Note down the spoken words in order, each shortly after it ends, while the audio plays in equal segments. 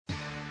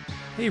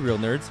Hey, Real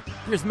Nerds.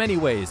 There's many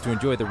ways to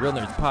enjoy the Real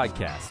Nerds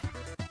podcast.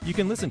 You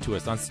can listen to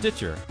us on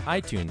Stitcher,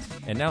 iTunes,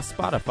 and now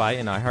Spotify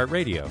and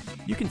iHeartRadio.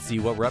 You can see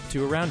what we're up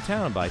to around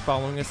town by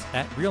following us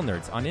at Real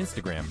Nerds on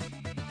Instagram.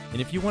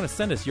 And if you want to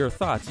send us your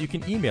thoughts, you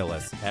can email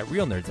us at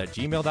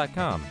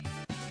realnerds@gmail.com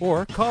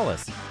or call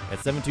us at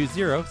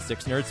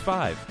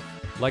 720-6nerds5.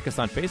 Like us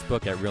on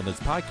Facebook at Real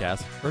Nerds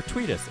Podcast or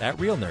tweet us at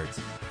Real Nerds.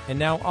 And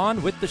now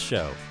on with the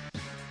show.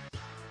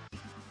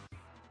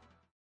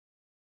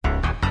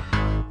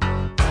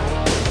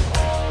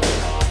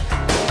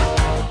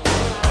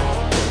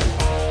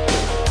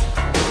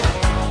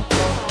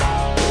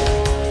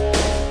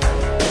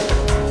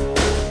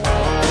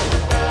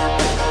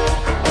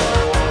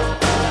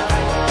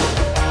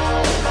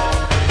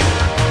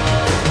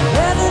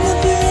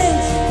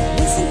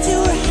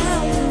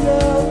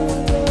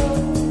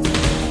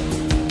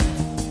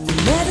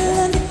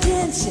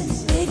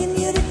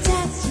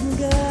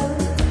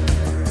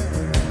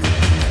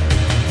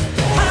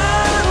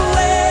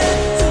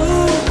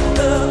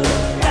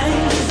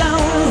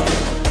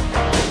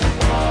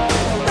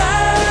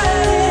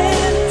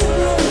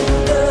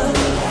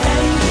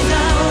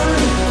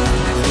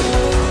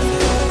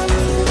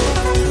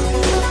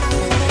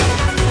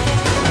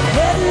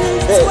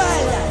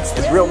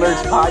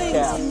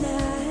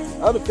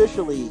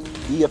 Unofficially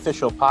the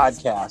official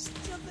podcast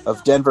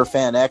of Denver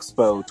Fan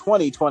Expo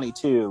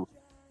 2022.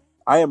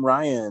 I am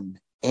Ryan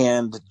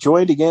and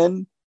joined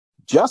again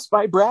just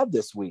by Brad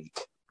this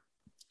week.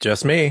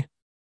 Just me.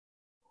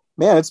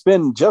 Man, it's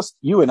been just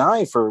you and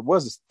I for,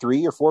 was it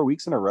 3 or 4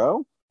 weeks in a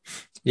row?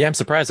 Yeah, I'm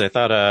surprised. I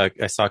thought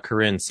I saw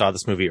Corinne saw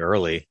this movie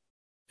early,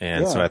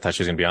 and so I thought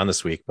she was going to be on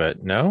this week,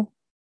 but no?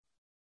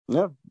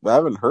 No, I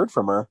haven't heard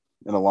from her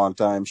in a long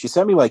time. She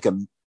sent me like a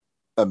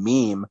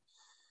meme,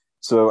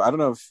 so I don't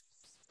know if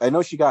I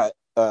know she got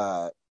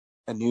a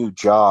new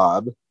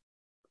job.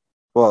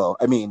 Well,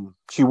 I mean,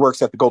 she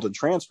works at the Golden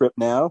Transcript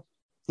now,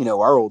 you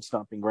know, our old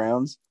stomping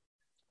grounds.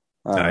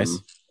 Nice.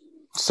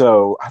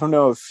 So I don't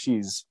know if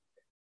she's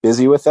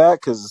busy with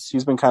that because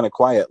she's been kind of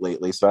quiet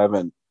lately. So I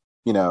haven't,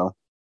 you know.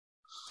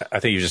 I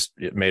think you just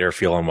made her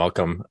feel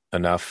unwelcome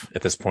enough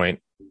at this point.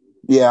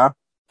 Yeah.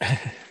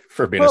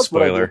 For being a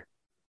spoiler.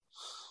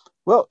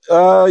 Well,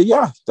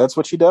 yeah, that's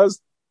what she does.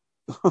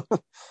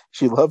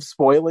 She loves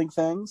spoiling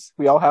things.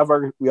 We all have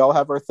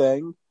our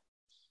thing.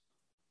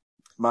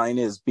 Mine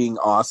is being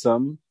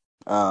awesome.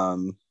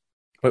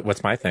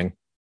 What's my thing?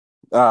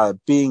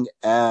 Being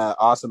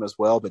awesome as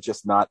well, but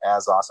just not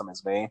as awesome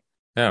as me.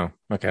 Oh,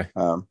 okay.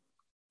 I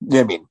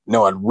mean,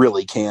 no one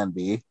really can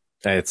be.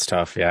 It's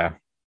tough, yeah.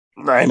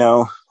 I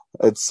know.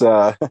 It's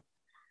I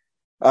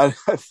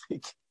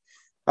think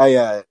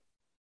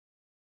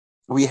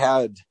we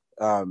had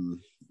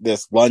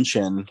this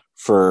luncheon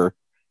for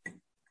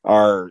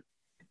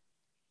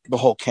the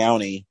whole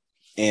county,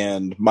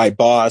 and my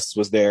boss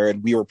was there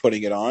and we were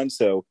putting it on.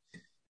 So,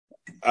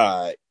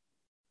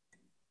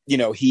 you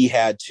know, he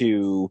had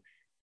to,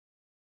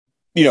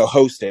 you know,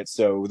 host it.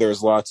 So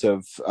there's lots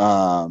of,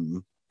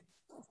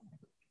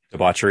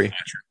 debauchery.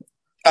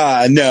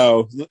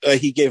 No,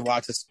 he gave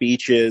lots of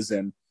speeches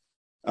and,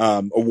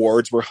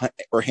 awards were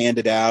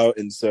handed out.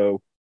 And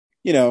so,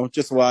 you know,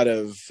 just a lot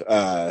of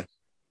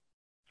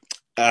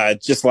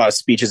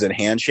speeches and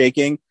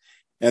handshaking.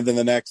 And then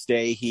the next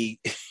day he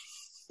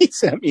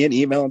sent me an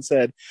email and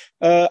said,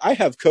 I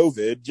have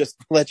COVID, just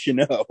to let you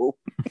know.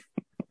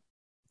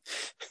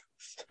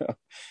 So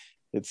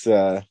it's,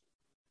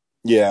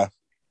 yeah,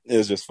 it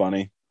was just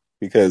funny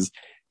because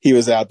he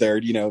was out there,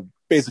 you know,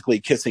 basically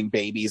kissing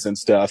babies and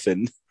stuff.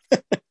 And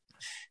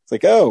it's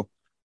like, oh,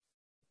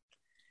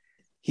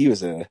 he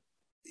was I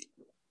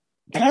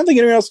don't think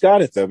anyone else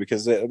got it though,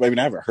 because I mean,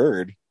 I haven't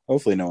heard.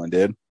 Hopefully no one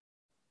did.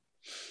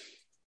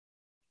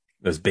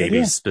 Those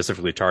babies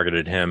specifically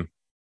targeted him.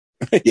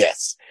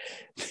 Yes,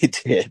 they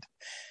did.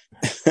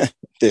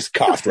 Just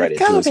coughed right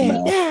into his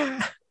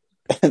mouth.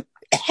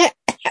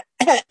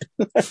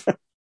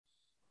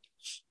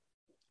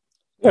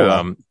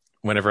 Yeah.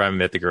 Whenever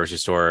I'm at the grocery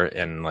store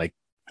and like,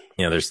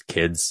 you know, there's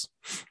kids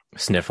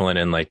sniffling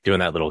and like doing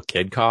that little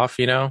kid cough,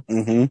 you know,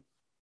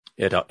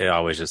 it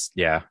always just,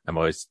 I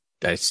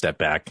step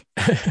back.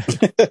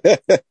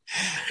 It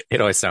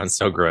always sounds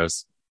so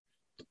gross.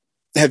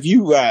 Have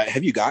you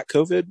got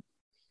COVID?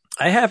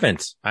 I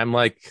haven't. I'm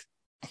like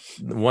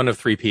one of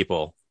 3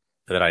 people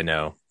that I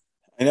know.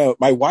 I know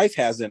my wife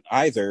hasn't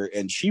either,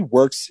 and she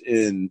works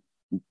in,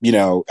 you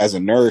know, as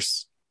a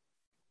nurse,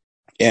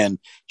 and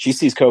she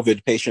sees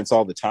COVID patients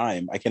all the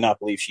time. I cannot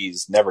believe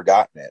she's never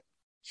gotten it.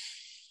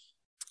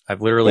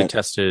 I've literally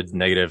tested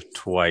negative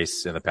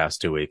twice in the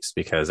past 2 weeks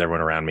because everyone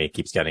around me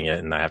keeps getting it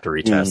and I have to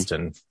retest,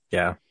 and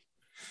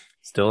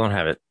still don't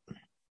have it.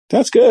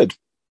 That's good.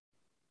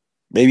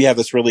 Maybe you have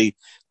this really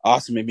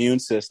awesome immune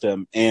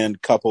system,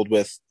 and coupled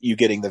with you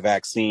getting the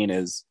vaccine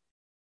is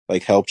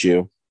like helped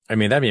you. I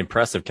mean, that'd be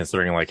impressive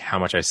considering like how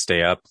much I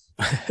stay up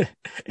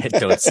and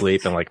go to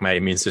sleep, and like my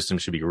immune system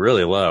should be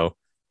really low.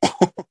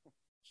 But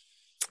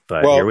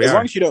well, here we as are.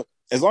 long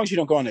as you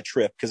don't go on a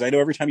trip, because I know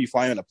every time you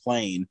fly on a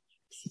plane,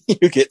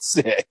 you get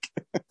sick.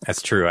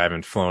 That's true. I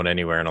haven't flown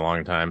anywhere in a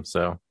long time,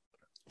 so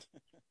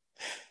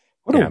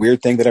What a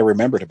weird thing that I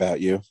remembered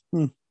about you.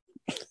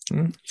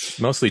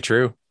 Mostly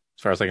true,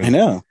 as far as I can. I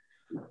know.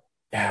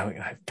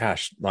 Yeah,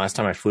 gosh, last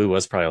time I flew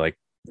was probably like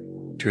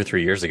 2 or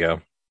 3 years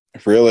ago.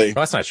 Really?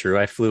 Well, that's not true.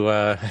 I flew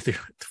to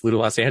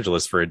Los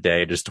Angeles for a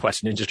day just to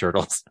watch Ninja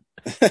Turtles.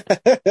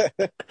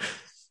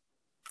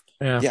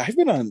 Yeah, I've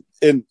been on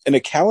in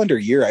a calendar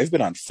year. I've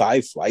been on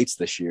 5 flights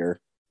this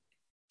year,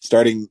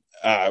 starting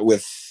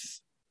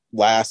with this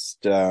last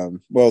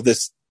you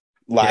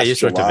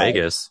just went to July.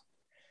 Vegas.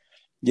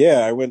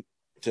 Yeah, I went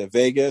to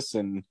Vegas,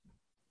 and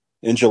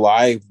in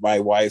July, my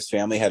wife's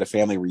family had a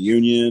family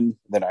reunion.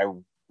 Then I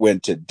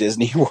went to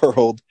Disney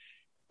World.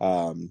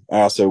 I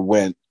also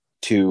went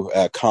to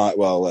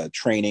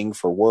training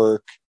for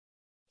work.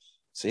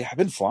 So yeah, I've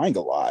been flying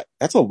a lot.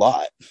 That's a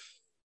lot.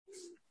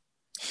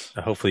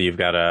 Hopefully you've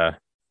got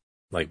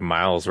like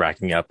miles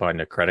racking up on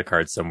your credit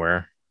card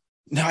somewhere.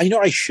 Now,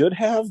 I should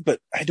have, but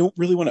I don't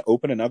really want to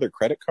open another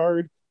credit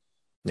card.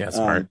 Yeah,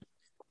 smart.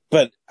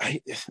 But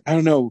I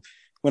don't know.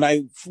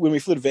 When we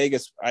flew to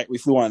Vegas, we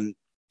flew on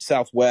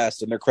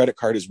Southwest, and their credit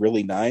card is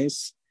really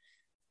nice.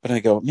 But I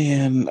go,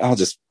 man, I'll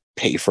just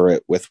pay for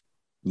it with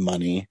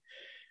money.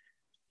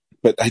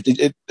 But I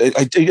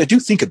do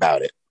think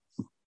about it.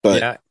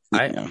 But yeah,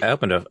 I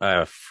opened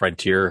a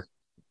Frontier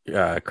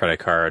credit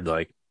card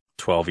like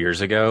 12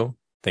 years ago,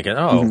 thinking,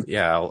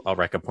 I'll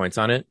rack up points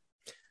on it.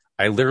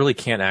 I literally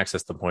can't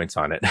access the points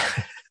on it.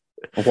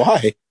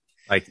 Why?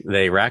 Like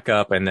they rack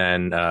up, and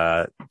then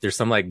there's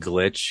some like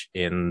glitch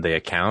in the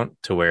account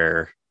to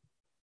where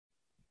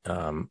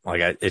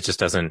it just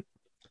doesn't.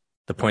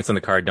 The points on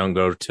the card don't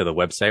go to the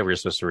website where you're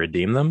supposed to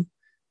redeem them.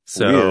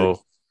 So Weird.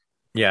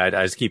 yeah,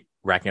 I just keep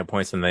racking up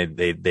points, and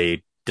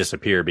they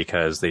disappear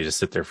because they just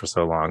sit there for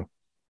so long.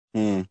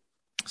 So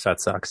that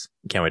sucks.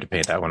 Can't wait to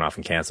pay that one off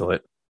and cancel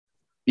it.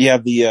 Yeah,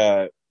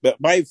 but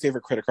my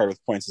favorite credit card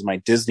with points is my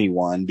Disney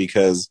one,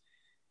 because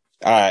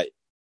I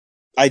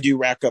do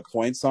rack up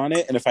points on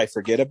it, and if I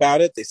forget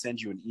about it, they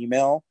send you an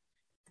email.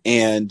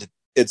 And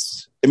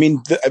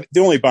the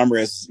only bummer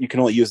is you can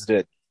only use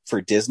it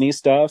for Disney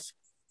stuff.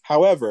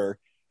 However,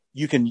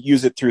 you can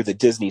use it through the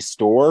Disney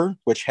store,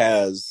 which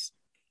has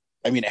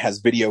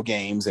video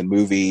games and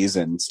movies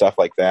and stuff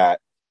like that.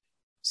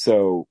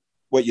 So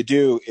what you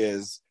do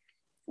is,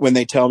 when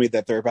they tell me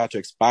that they're about to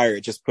expire,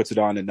 it just puts it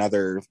on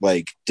another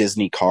like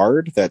Disney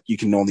card that you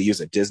can only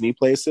use at Disney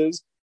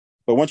places.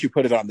 But once you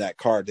put it on that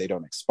card, they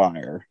don't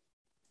expire.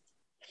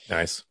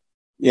 Nice.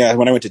 Yeah,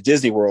 when I went to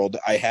Disney World,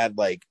 I had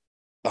like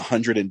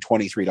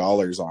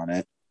 $123 on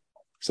it.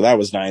 So that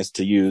was nice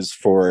to use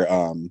for,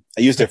 I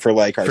used it for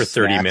like our for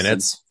 30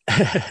 minutes.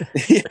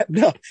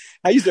 No,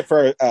 I used it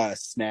for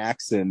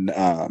snacks and,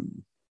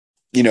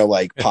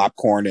 like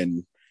popcorn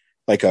and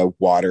like a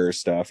water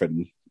stuff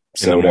and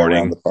soda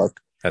around the park.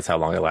 That's how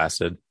long it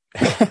lasted.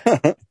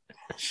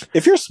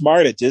 If you're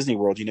smart at Disney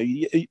World,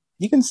 you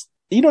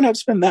don't have to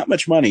spend that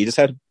much money. You just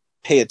have to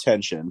pay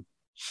attention.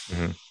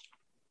 Mm-hmm.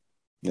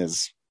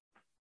 Is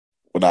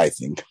what I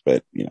think,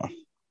 but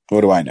what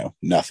do I know?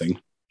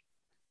 Nothing.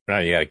 No,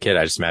 you got a kid.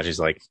 I just imagine he's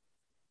like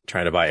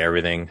trying to buy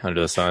everything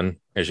under the sun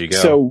as you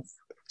go.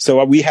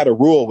 So we had a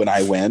rule when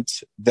I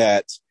went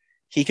that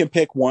he can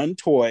pick one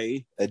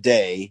toy a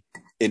day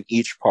in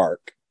each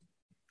park.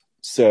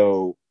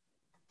 So,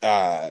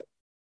 there's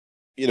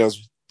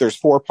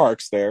 4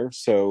 parks there.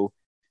 So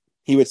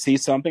he would see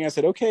something. I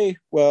said, okay,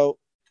 well,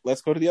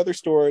 let's go to the other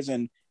stores.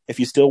 And if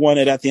you still want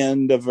it at the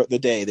end of the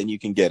day, then you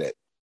can get it.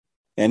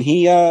 And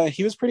he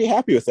was pretty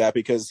happy with that,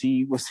 because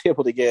he was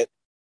able to get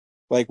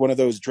like one of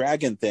those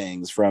dragon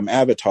things from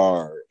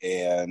Avatar,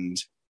 and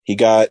he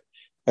got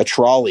a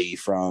trolley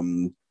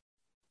from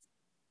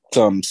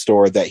some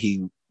store that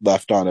he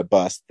left on a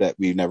bus that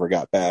we never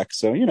got back.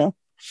 So,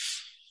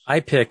 I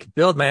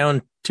build my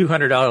own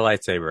 $200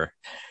 lightsaber.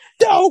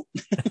 No.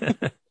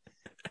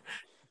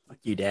 Fuck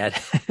you,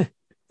 Dad.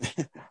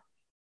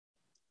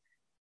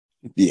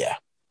 Yeah.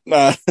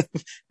 But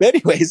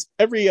anyways,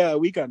 every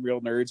week on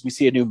Real Nerds, we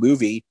see a new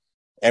movie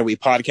and we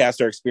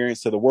podcast our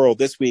experience to the world.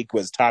 This week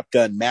was Top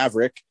Gun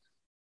Maverick,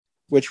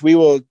 which we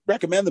will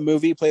recommend the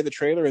movie, play the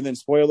trailer, and then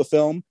spoil the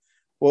film.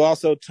 We'll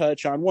also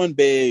touch on one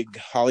big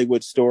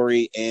Hollywood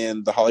story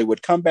and the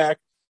Hollywood comeback,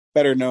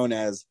 better known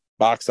as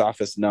box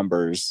office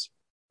numbers.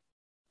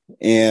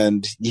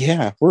 And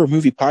yeah, we're a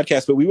movie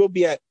podcast, but we will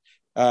be at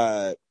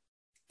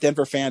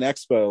Denver Fan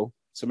Expo.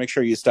 So make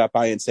sure you stop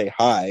by and say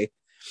hi.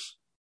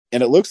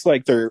 And it looks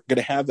like they're going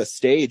to have a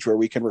stage where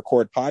we can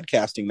record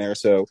podcasting there.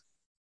 So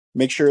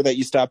make sure that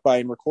you stop by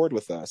and record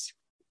with us.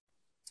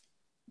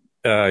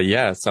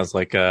 Yeah, it sounds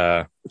like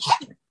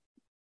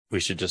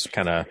we should just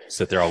kind of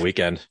sit there all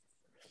weekend.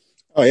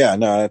 Oh, yeah.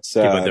 No, it's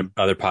keep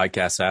other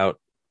podcasts out.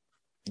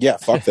 Yeah,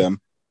 fuck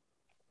them.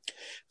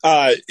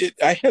 I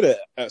had a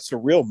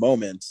surreal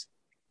moment.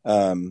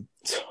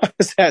 So I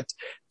was at,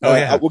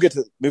 we'll get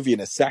to the movie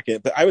in a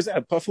second, but I was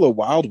at Buffalo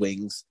Wild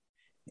Wings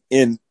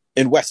in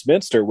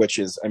Westminster, which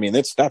is,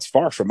 that's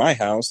far from my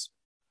house.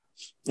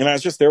 And I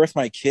was just there with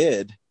my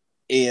kid,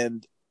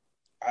 and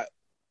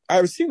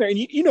I was sitting there, and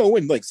you know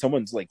when like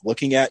someone's like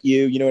looking at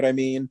you, you know what I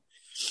mean?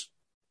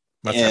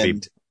 Must that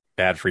be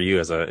bad for you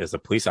as a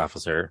police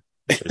officer?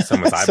 If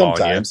someone's eyeballing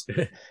sometimes.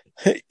 you.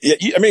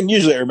 Yeah, I mean,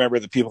 usually I remember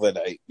the people that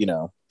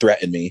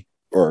threaten me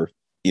or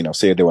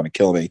say they want to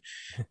kill me,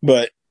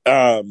 but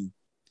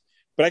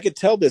I could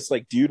tell this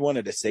like dude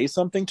wanted to say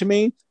something to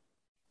me,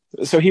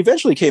 so he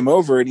eventually came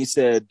over and he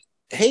said,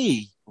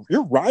 "Hey,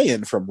 you're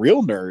Ryan from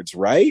Real Nerds,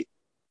 right?"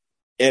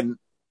 And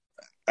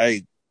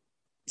I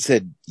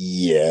said,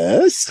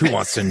 "Yes." Who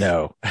wants to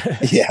know?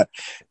 Yeah.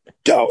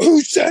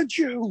 Who sent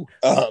you?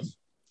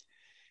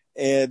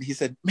 And he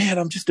said, "Man,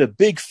 I'm just a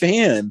big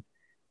fan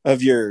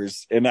of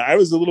yours." And I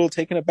was a little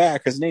taken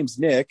aback. His name's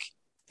Nick,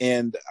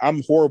 and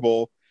I'm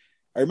horrible.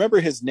 I remember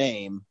his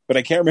name, but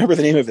I can't remember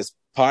the name of his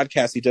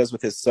podcast he does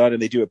with his son,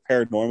 and they do a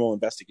paranormal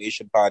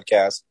investigation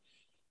podcast.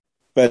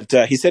 But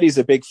he said he's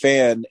a big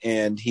fan,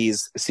 and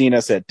he's seen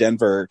us at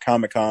Denver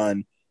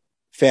Comic-Con,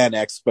 Fan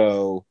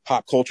Expo,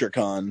 Pop Culture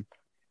Con.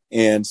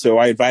 And so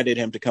I invited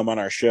him to come on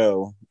our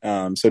show.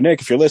 So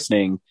Nick, if you're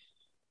listening,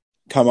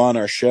 come on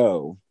our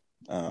show.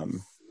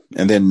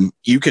 And then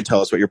you could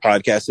tell us what your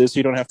podcast is, so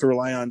you don't have to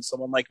rely on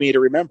someone like me to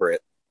remember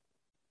it.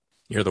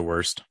 You're the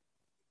worst.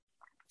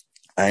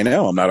 I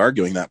know. I'm not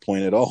arguing that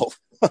point at all.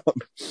 But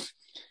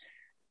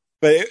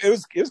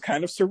it was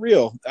kind of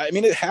surreal. I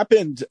mean, it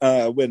happened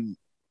when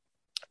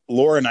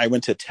Laura and I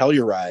went to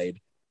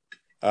Telluride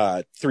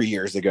 3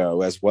 years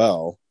ago as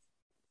well.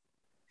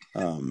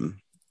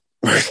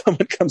 Where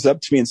someone comes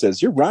up to me and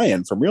says, "You're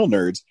Ryan from Real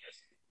Nerds."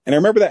 And I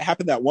remember that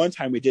happened that one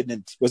time we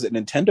did, was it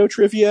Nintendo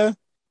trivia?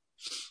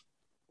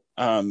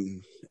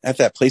 At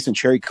that place in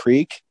Cherry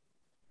Creek.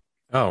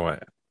 Oh,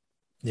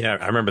 yeah.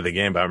 I remember the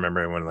game, but I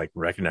remember anyone like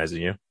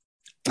recognizing you.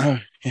 Yeah,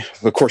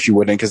 of course you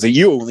wouldn't, because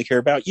you only care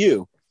about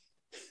you.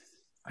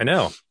 I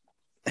know.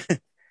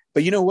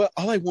 But you know what?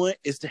 All I want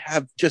is to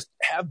have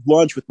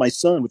lunch with my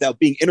son without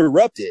being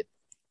interrupted.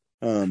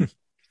 I was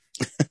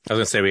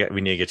gonna say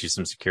we need to get you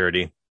some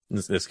security.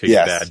 This could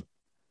get bad.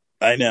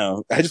 I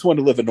know. I just want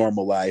to live a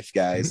normal life,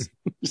 guys.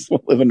 Just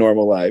want to live a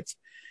normal life.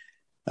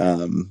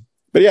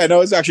 But yeah,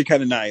 no, it's actually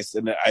kind of nice.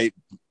 And I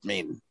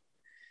mean,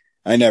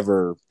 I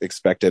never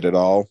expected it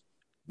all.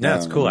 Yeah,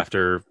 it's cool.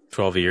 After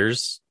 12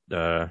 years,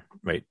 11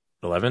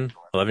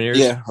 years.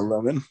 Yeah,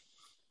 11.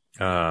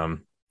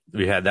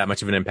 We had that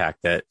much of an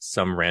impact that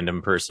some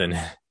random person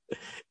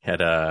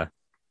had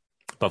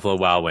Buffalo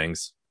Wild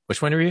Wings.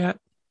 Which one are you at?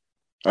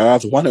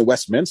 The one in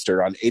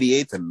Westminster on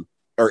 80th and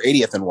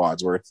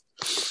Wadsworth.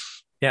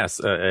 Yes,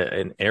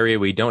 an area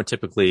we don't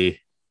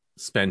typically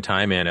spend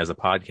time in as a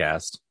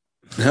podcast.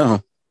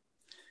 No.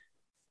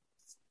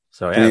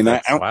 So yeah,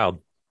 that's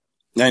wild.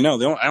 I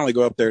know. I only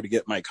go up there to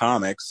get my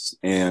comics,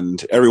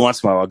 and every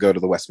once in a while I'll go to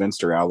the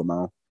Westminster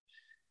Alamo.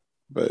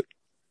 But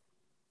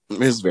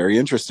it is very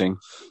interesting.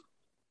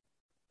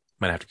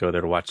 Might have to go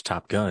there to watch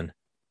Top Gun.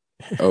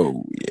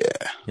 Oh,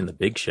 yeah. In the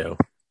big show.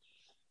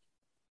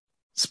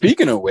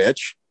 Speaking of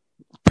which,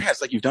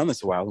 it's like you've done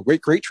this a while.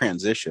 Great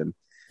transition.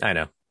 I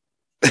know.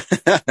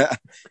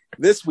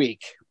 This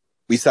week,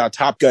 we saw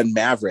Top Gun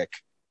Maverick.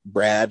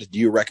 Brad, do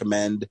you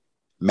recommend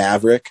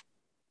Maverick?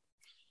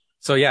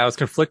 So, yeah, I was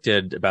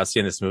conflicted about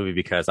seeing this movie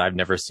because I've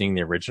never seen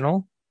the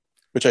original.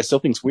 Which I still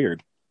think's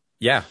weird.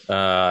 Yeah.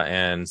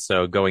 And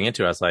so going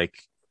into it, I was like,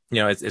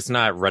 it's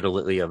not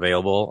readily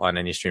available on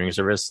any streaming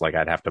service. Like,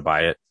 I'd have to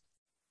buy it.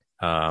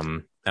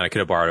 And I could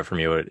have borrowed it from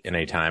you at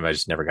any time. I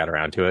just never got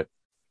around to it.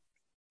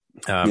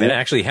 And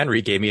actually,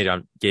 Henry gave me it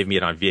on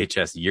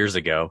VHS years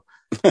ago.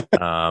 But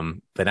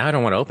now I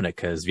don't want to open it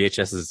because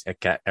VHSs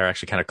are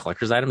actually kind of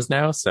collector's items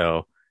now.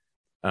 So,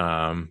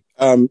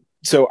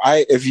 so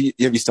have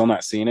you still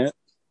not seen it?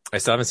 I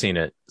still haven't seen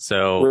it.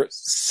 So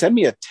send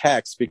me a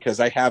text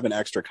because I have an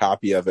extra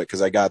copy of it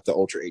because I got the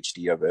Ultra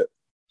HD of it.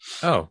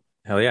 Oh,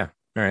 hell yeah.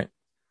 All right.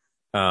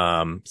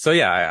 So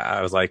yeah,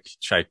 I was like,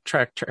 should I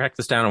track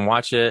this down and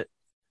watch it?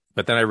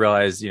 But then I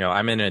realized,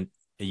 I'm in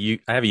I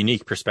have a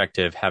unique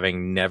perspective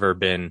having never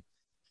been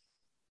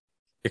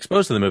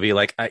exposed to the movie.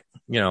 Like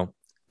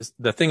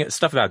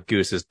stuff about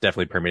Goose has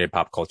definitely permeated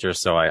pop culture.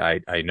 So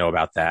I know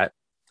about that.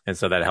 And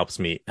so that helps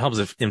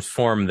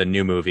inform the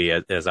new movie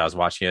as I was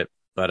watching it.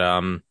 But,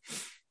 having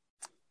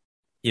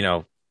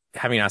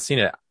not seen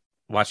it,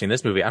 watching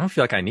this movie, I don't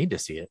feel like I need to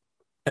see it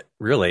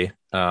really.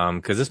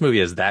 Cause this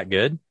movie is that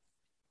good.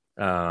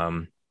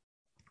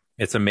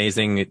 It's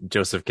amazing.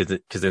 Joseph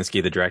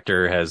Kosinski, the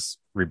director, has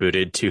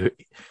rebooted two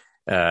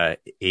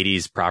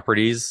 80s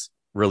properties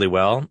really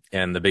well.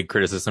 And the big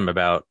criticism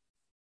about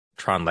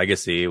Tron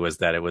Legacy was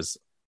that it was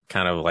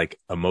kind of like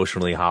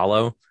emotionally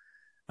hollow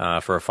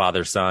for a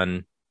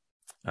father-son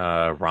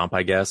romp,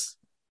 I guess.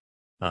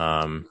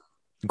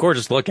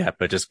 Gorgeous look at,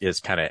 but just is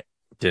kind of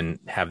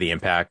didn't have the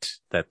impact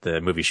that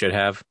the movie should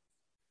have.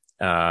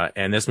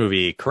 And this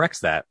movie corrects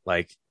that.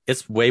 Like,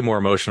 it's way more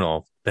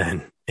emotional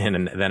than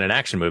an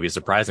action movie,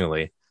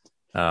 surprisingly.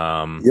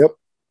 Yep.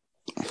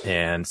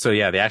 And so,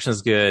 yeah, the action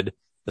is good.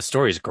 The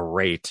story is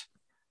great.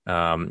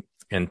 And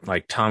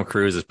like Tom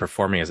Cruise is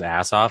performing his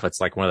ass off.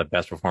 It's like one of the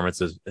best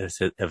performances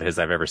of his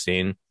I've ever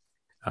seen.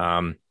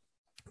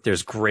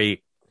 There's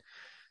great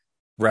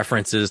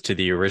references to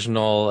the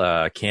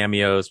original,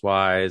 cameos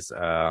wise.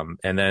 And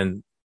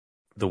then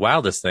the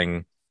wildest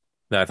thing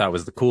that I thought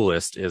was the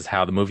coolest is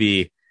how the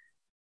movie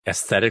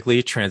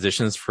aesthetically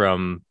transitions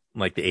from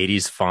like the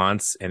 80s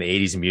fonts and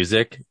 80s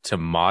music to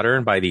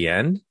modern by the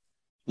end.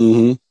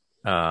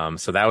 Mm-hmm.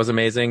 So that was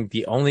amazing.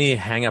 The only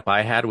hang up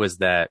I had was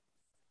that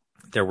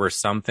there were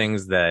some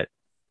things that,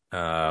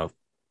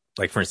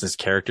 like for instance,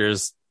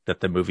 characters that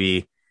the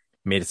movie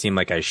made it seem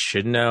like I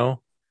should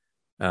know,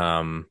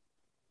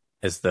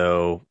 as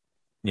though,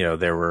 you know,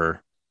 there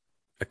were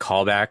a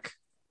callback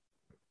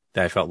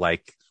that I felt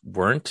like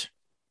weren't,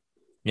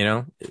 you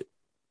know,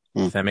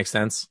 if that makes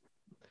sense.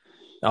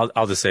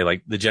 I'll just say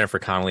like the Jennifer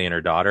Connelly and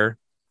her daughter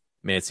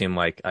made it seem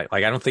like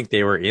I don't think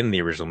they were in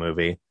the original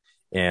movie,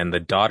 and the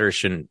daughter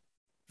shouldn't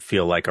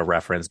feel like a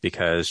reference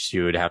because she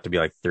would have to be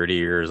like 30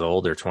 years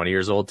old or 20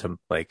 years old to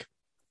like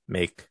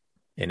make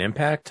an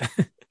impact.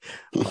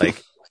 Like,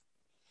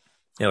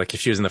 you know, like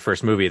if she was in the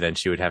first movie, then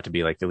she would have to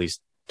be like at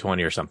least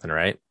 20 or something,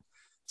 right?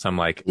 So I'm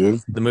like,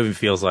 the movie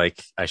feels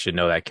like I should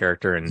know that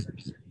character, and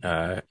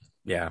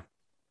yeah,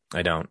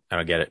 I don't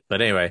get it.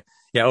 But anyway,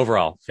 yeah,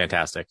 overall,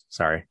 fantastic.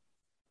 Sorry.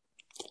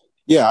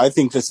 Yeah, I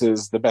think this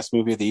is the best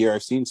movie of the year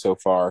I've seen so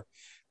far.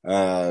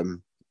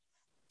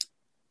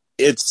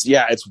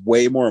 It's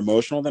way more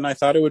emotional than I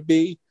thought it would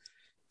be.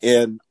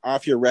 And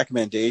off your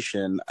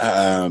recommendation,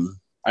 I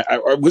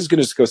was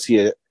going to go see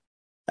it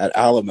at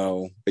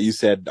Alamo, but you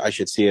said I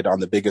should see it on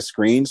the biggest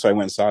screen, so I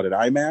went and saw it at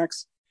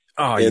IMAX.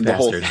 Oh, you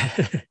bastard.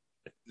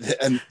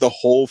 And the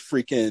whole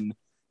freaking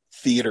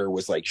theater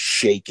was like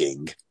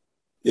shaking.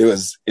 It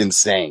was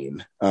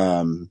insane.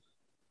 But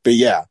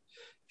yeah, you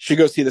should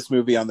go see this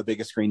movie on the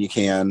biggest screen you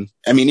can.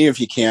 I mean, even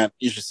if you can't,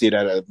 you should see it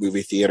at a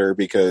movie theater,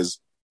 because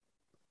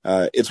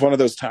it's one of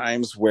those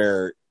times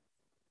where,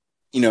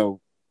 you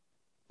know,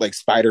 like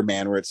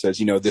Spider-Man, where it says,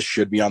 you know, this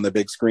should be on the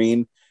big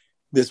screen.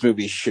 This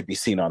movie should be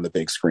seen on the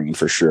big screen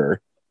for sure.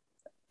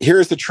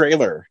 Here's the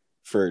trailer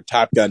for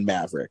Top Gun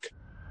Maverick.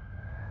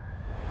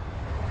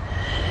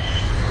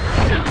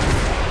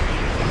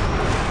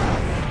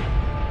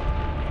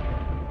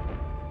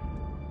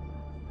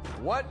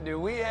 What do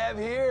we have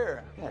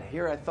here? Yeah,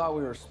 here I thought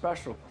we were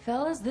special.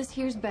 Fellas, this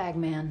here's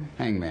Bagman.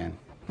 Hangman.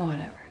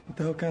 Whatever. What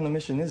the hell kind of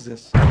mission is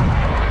this?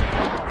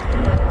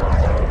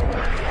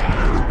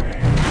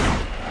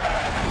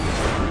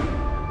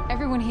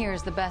 Everyone here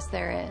is the best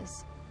there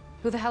is.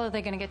 Who the hell are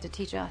they gonna get to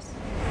teach us?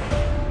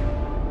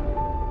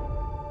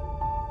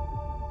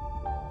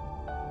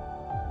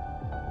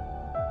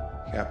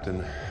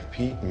 Captain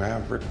Pete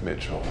Maverick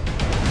Mitchell.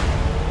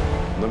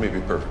 Let me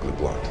be perfectly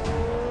blunt.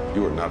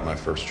 You are not my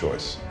first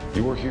choice.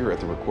 You are here at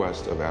the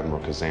request of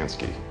Admiral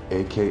Kazansky,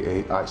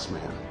 a.k.a.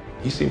 Iceman.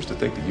 He seems to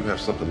think that you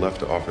have something left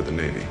to offer the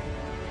Navy.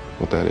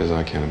 What that is,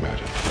 I can't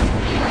imagine.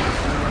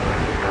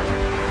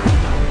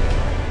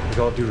 With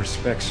all due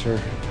respect, sir,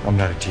 I'm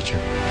not a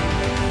teacher.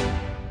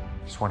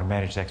 Just want to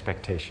manage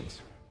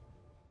expectations.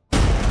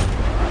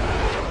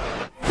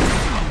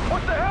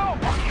 What the hell?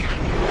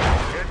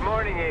 Good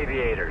morning,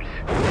 aviators.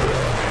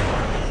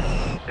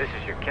 This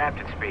is your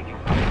captain speaking.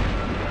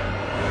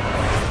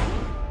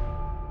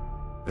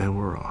 And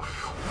we're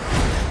off.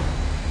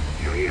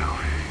 Here we go.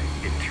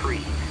 In 3,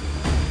 2,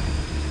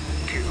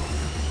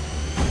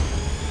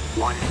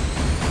 1.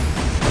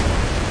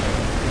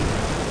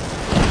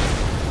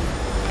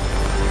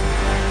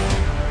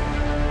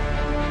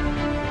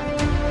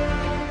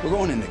 We're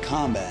going into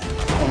combat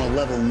on a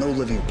level no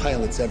living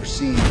pilot's ever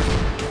seen.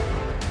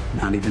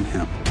 Not even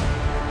him.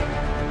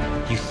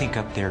 You think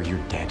up there you're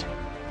dead.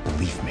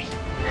 Believe me.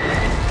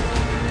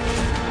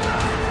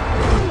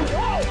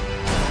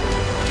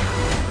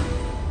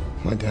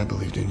 My dad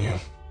believed in you.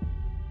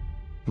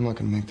 I'm not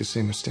gonna make the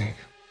same mistake.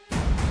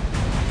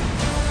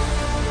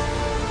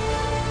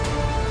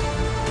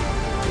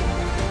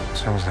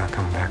 Someone's not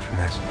coming back from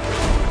this.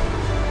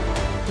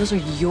 Those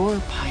are your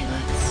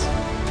pilots.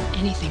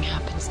 Anything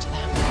happens to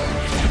them.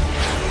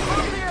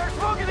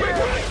 Smoke in the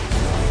air!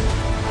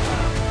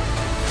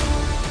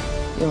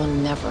 You will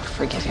never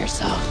forgive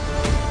yourself.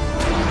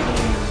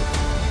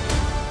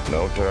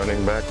 No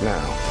turning back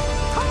now.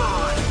 Come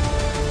on!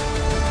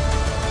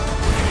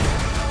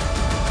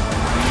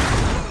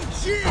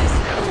 Jeez!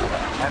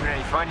 Having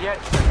any fun yet?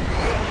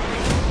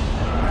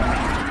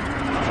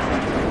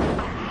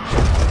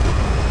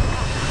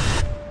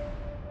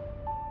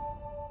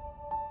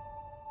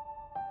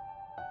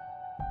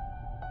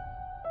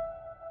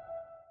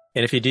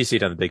 And if you do see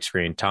it on the big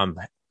screen, Tom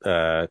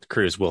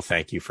Cruise will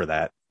thank you for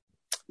that.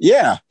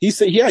 Yeah, he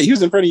said, yeah, he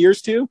was in front of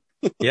yours too.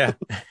 Yeah.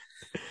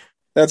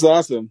 That's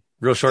awesome.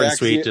 Real short and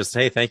Actually, sweet. Just,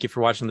 hey, thank you for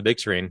watching the big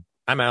screen.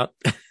 I'm out.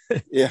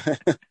 Yeah.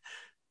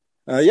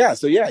 Yeah.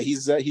 So yeah,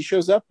 he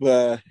shows up,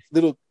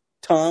 little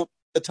Tom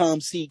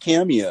C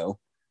cameo.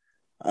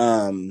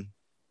 In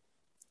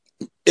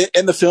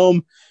the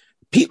film,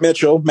 Pete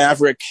Mitchell,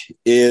 Maverick,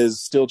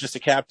 is still just a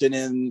captain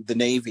in the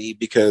Navy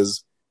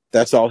because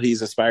that's all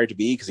he's aspired to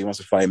be, because he wants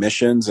to fly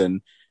missions.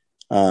 And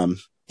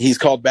he's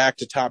called back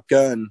to Top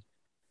Gun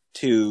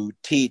to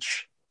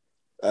teach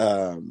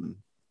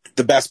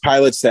the best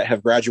pilots that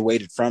have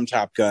graduated from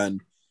Top Gun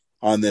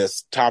on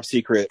this top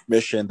secret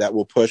mission that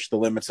will push the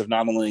limits of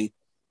not only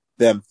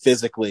them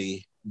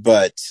physically,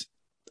 but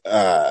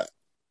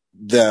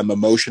them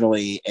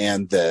emotionally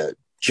and the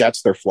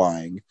jets they're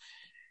flying.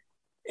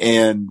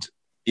 And,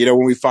 you know,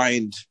 when we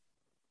find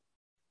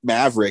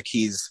Maverick,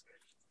 he's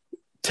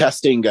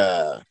testing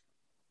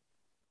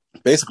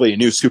basically a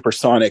new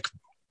supersonic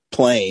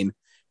plane.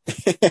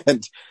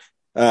 And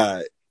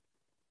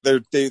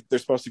they're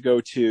supposed to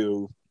go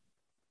to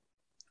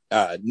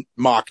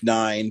Mach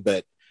 9,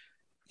 but,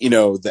 you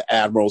know, the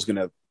Admiral's going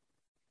to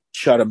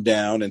shut him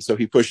down. And so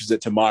he pushes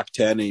it to Mach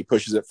 10 and he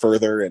pushes it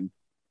further and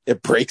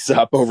it breaks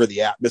up over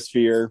the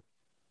atmosphere.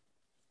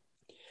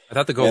 I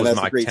thought the goal was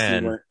Mach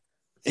 10.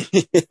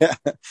 Yeah.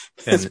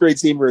 It's a great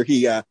scene where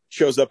he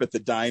shows up at the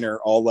diner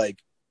all like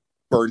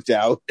burnt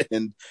out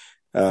and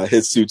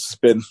his suit's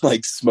been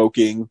like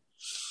smoking.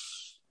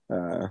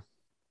 So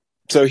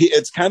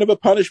it's kind of a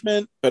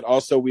punishment, but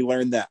also we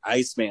learn that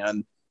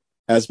Iceman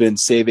has been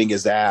saving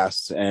his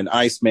ass, and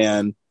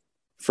Iceman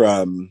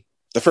from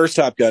the first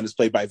Top Gun is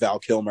played by Val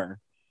Kilmer.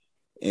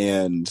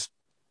 And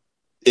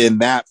in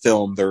that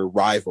film, they're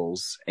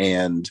rivals.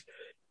 And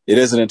it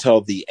isn't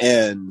until the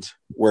end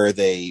where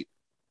they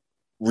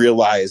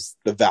realize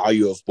the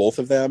value of both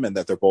of them and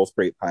that they're both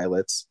great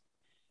pilots.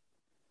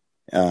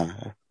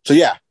 So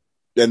yeah,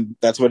 and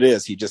that's what it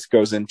is. He just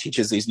goes and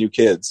teaches these new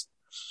kids.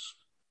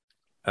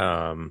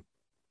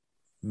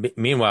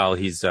 Meanwhile,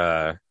 he's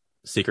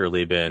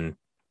secretly been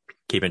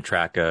keeping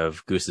track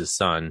of Goose's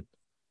son.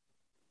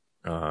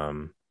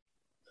 And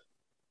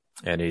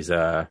he's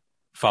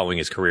following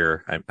his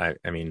career,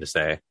 I mean to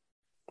say,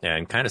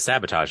 and kind of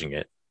sabotaging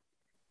it.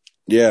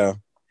 Yeah.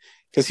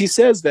 Because he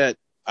says that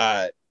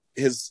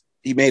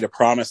he made a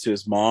promise to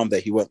his mom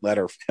that he wouldn't let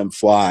him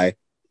fly.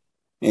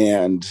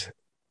 And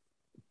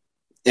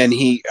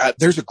he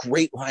there's a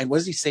great line. What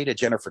does he say to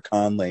Jennifer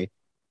Connelly?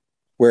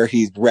 Where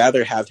he'd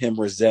rather have him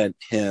resent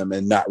him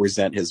and not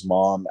resent his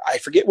mom. I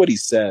forget what he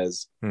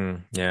says.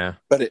 Yeah.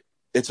 But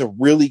it's a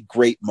really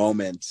great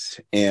moment,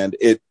 and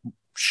it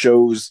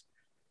shows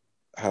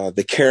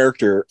the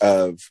character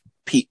of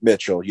Pete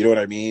Mitchell. You know what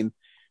I mean?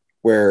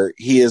 Where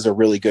he is a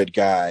really good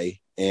guy,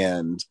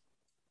 and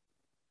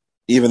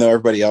even though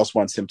everybody else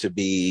wants him to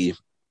be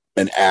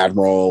an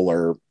admiral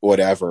or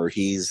whatever,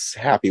 he's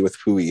happy with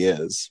who he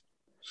is.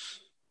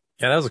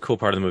 Yeah, that was a cool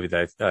part of the movie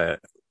that,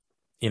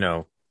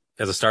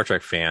 as a Star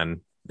Trek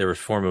fan, there were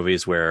 4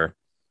 movies where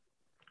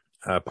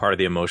part of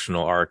the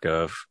emotional arc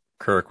of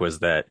Kirk was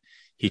that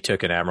he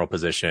took an admiral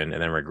position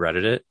and then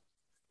regretted it,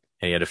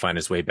 and he had to find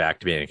his way back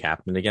to being a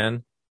captain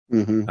again.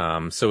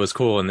 Mm-hmm. So it was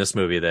cool in this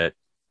movie that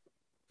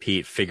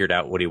Pete figured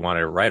out what he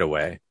wanted right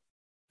away,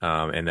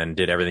 and then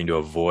did everything to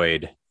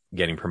avoid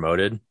getting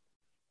promoted,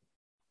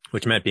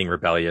 which meant being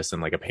rebellious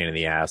and like a pain in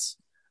the ass.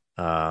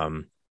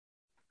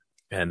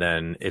 And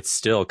then it's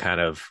still kind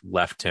of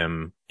left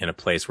him in a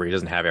place where he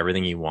doesn't have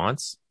everything he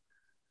wants.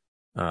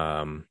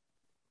 And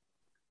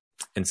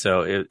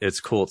so it's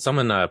cool.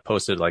 Someone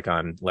posted like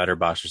on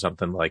Letterboxd or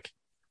something, like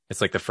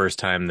it's like the first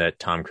time that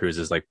Tom Cruise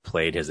has like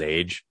played his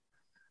age,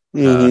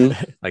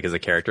 like as a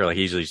character. Like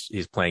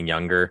he's playing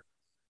younger,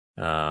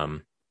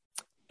 and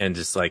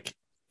just like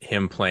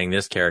him playing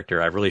this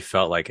character, I really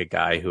felt like a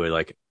guy who had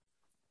like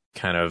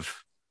kind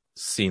of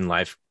seen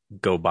life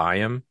go by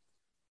him.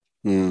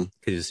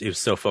 Because he was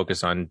so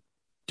focused on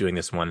doing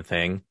this one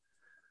thing.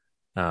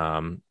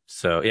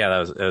 So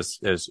yeah, that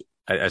was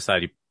I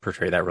thought he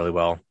portrayed that really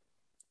well.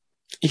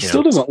 He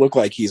still doesn't look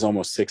like he's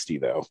almost 60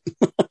 though.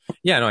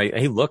 Yeah, no,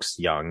 he looks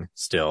young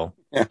still,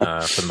 for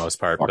the most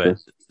part, but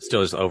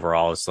still just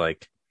overall it's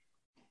like,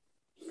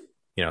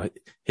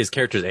 his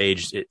character's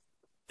age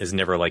is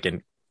never like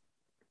in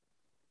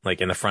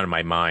the front of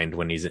my mind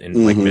when he's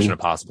in like Mission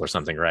Impossible or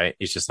something, right?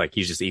 He's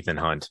just Ethan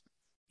Hunt,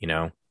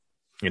 and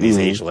he's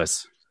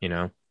ageless.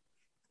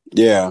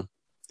 Yeah.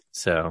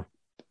 So,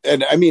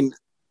 and I mean,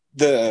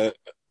 the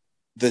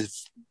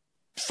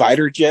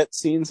fighter jet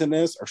scenes in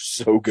this are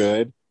so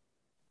good.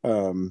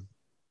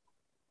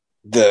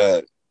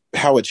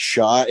 How it's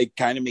shot, it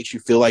kind of makes you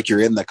feel like you're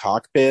in the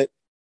cockpit,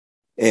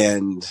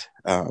 and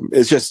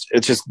it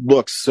just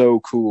looks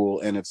so cool,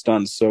 and it's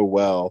done so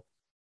well.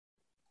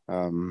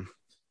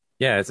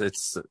 Yeah,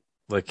 it's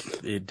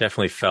like it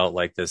definitely felt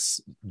like this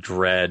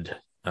dread.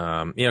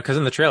 Because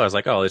in the trailer, I was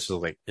like, oh, it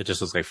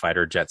just looks like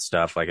fighter jet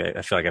stuff. Like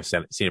I feel like I've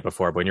seen it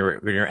before, but when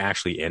you're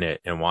actually in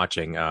it and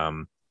watching,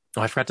 I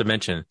forgot to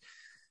mention.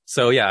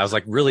 So yeah, I was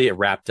like really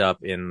wrapped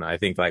up in, I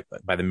think like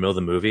by the middle of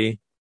the movie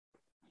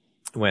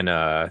when,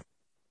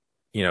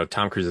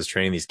 Tom Cruise is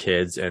training these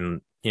kids, and,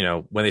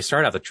 when they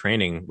start out the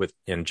training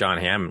in John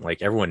Hamm,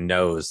 like everyone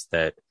knows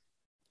that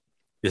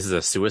this is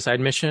a suicide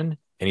mission,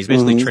 and he's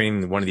basically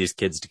training one of these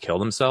kids to kill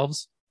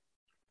themselves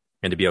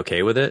and to be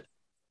okay with it.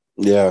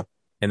 Yeah.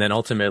 And then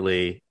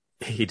ultimately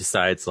he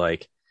decides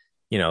like,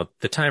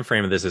 the time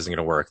frame of this isn't going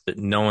to work, that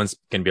no one's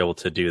going to be able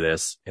to do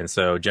this. And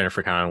so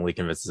Jennifer Connelly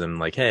convinces him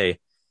like, hey,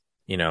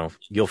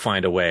 you'll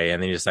find a way.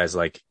 And then he decides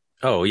like,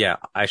 oh yeah,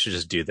 I should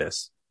just do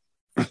this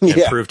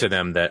and prove to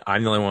them that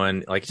I'm the only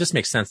one. Like, it just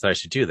makes sense that I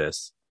should do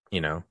this.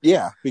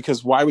 Yeah,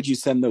 because why would you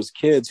send those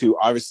kids who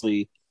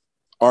obviously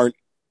aren't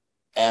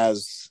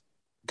as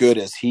good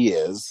as he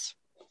is,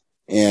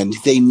 and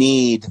they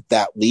need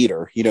that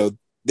leader?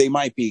 They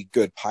might be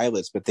good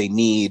pilots, but they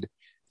need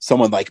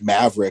someone like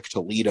Maverick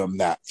to lead them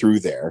through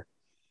there.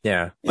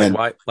 Yeah.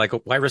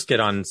 Why risk it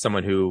on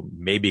someone who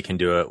maybe can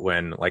do it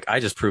when, like, I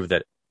just proved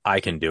that I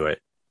can do it.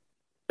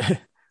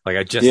 Like,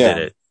 I just did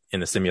it in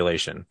the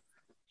simulation.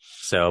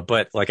 So,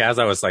 but like, as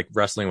I was like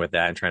wrestling with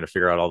that and trying to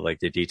figure out all like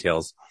the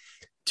details,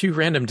 2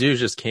 random dudes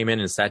just came in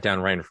and sat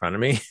down right in front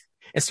of me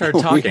and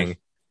started talking.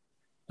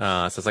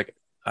 So it's like,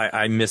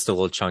 I missed a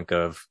little chunk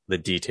of the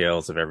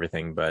details of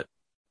everything, but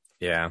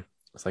yeah,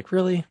 it's like,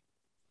 really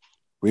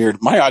weird.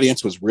 My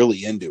audience was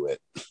really into it.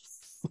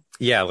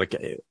 Yeah.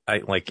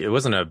 It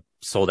wasn't a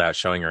sold out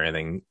showing or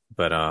anything,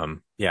 but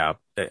yeah,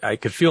 I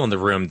could feel in the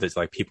room that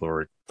like people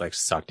were like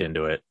sucked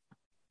into it.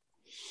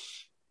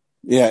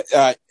 Yeah.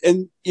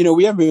 And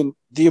we have been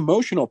the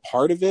emotional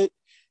part of it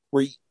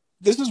where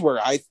this is where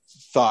I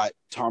thought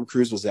Tom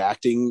Cruise was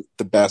acting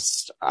the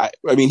best. I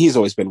mean, he's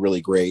always been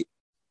really great,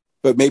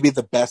 but maybe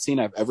the best scene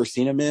I've ever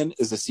seen him in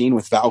is a scene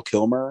with Val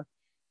Kilmer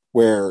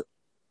where,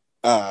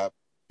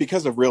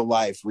 because of real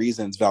life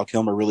reasons, Val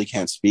Kilmer really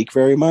can't speak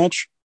very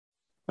much.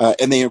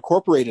 And they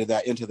incorporated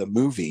that into the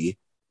movie.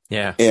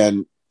 Yeah.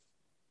 And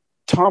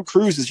Tom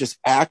Cruise is just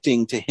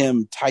acting to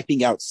him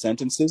typing out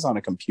sentences on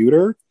a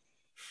computer.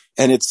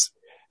 And it's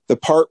the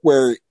part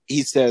where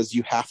he says,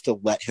 you have to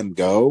let him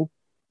go,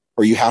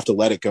 or you have to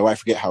let it go. I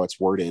forget how it's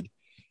worded,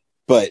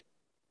 but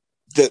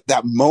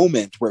that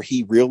moment where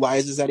he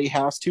realizes that he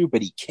has to,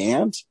 but he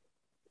can't,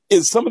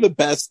 is some of the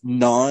best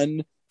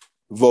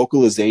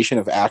non-vocalization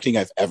of acting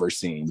I've ever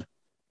seen.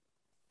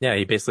 Yeah,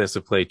 he basically has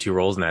to play 2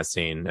 roles in that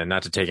scene, and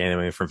not to take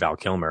anything from Val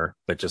Kilmer,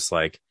 but just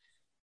like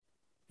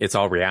it's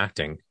all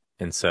reacting.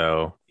 And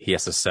so he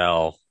has to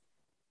sell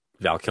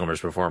Val Kilmer's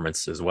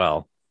performance as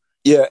well.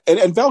 Yeah.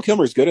 And Val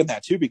Kilmer's good in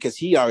that too, because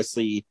he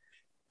obviously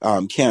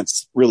can't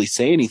really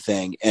say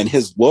anything, and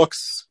his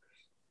looks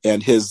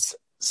and his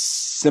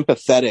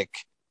sympathetic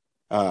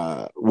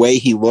way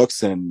he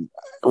looks and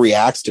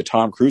reacts to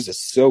Tom Cruise is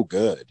so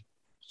good.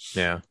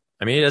 Yeah.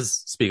 I mean, he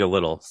does speak a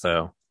little,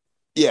 so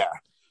yeah,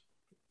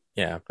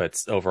 but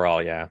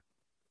overall, yeah,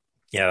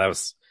 that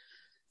was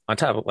on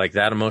top of like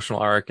that emotional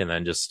arc, and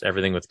then just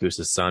everything with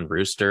Goose's son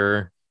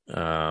Rooster.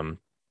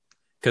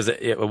 Because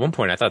at one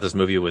point I thought this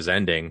movie was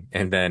ending,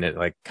 and then it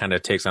like kind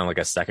of takes on like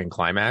a second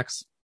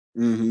climax.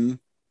 Mm-hmm.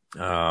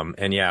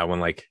 And yeah, when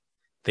like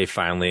they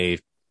finally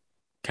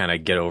kind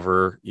of get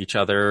over each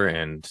other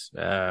and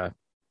I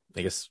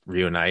guess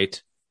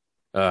reunite.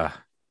 And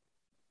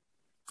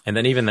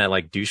then even that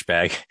like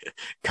douchebag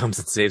comes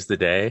and saves the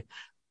day,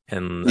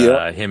 and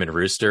him and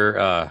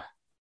Rooster,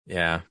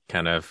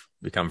 kind of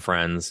become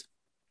friends.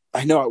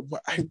 I know.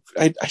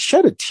 I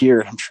shed a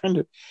tear. I'm trying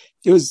to.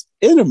 It was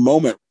in a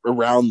moment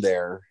around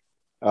there,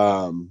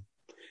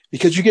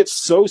 because you get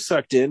so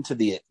sucked into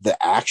the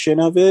action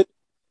of it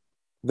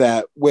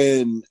that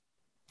when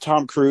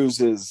Tom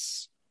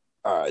Cruise's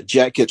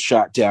jet gets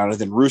shot down, and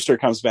then Rooster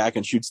comes back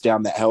and shoots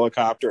down that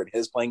helicopter, and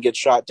his plane gets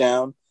shot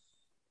down,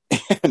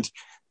 and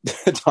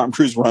Tom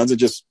Cruise runs and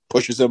just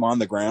pushes him on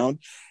the ground,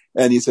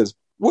 and he says,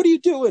 "What are you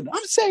doing?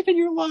 I'm saving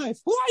your life.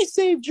 Well, I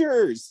saved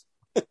yours."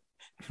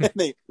 And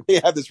they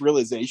have this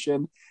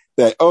realization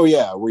that, oh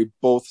yeah, we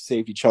both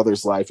saved each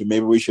other's life, and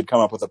maybe we should come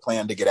up with a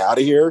plan to get out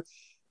of here.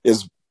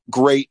 Is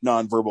great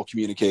nonverbal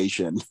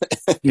communication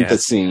in the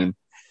scene.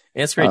 And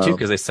it's great too,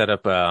 because they set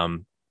up,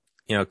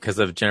 because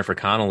of Jennifer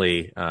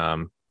Connelly,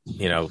 when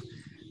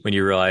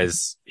you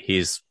realize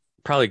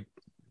when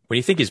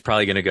you think he's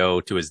probably going to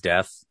go to his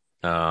death,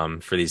 for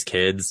these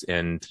kids,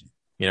 and,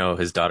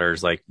 his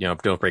daughter's like,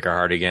 don't break our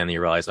heart again. And you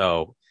realize,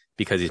 oh,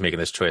 because he's making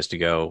this choice to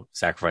go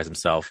sacrifice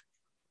himself,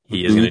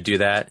 he is going to do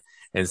that.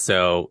 And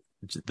so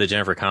the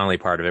Jennifer Connelly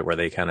part of it, where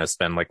they kind of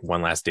spend like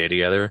one last day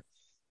together,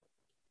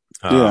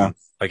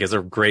 like, is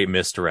a great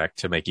misdirect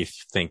to make you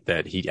think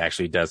that he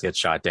actually does get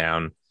shot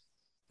down.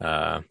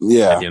 At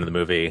the end of the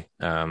movie.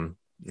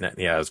 It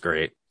was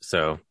great.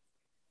 So,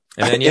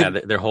 and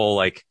then their whole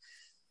like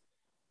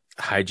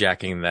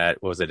hijacking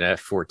that, what was it,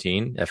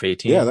 F-14,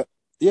 F-18?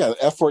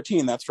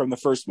 F-14. That's from the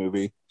first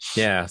movie.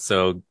 Yeah.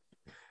 So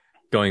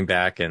going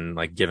back and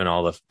like giving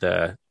all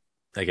the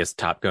I guess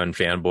Top Gun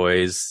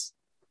fanboys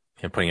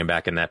and putting him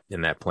back in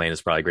that plane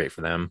is probably great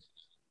for them.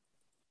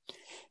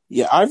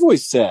 Yeah, I've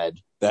always said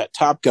that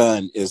Top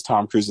Gun is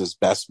Tom Cruise's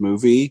best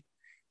movie,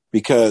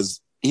 because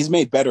he's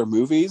made better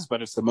movies,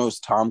 but it's the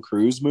most Tom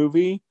Cruise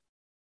movie.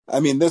 I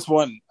mean, this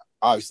one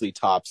obviously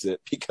tops it,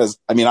 because,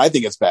 I mean, I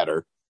think it's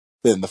better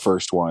than the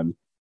first one.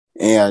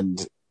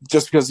 And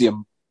just because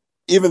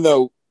even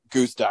though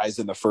Goose dies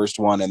in the first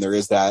one and there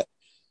is that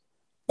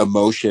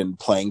emotion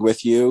playing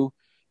with you,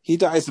 he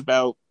dies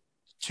about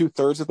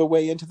 2/3 of the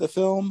way into the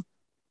film.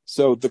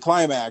 So the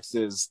climax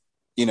is,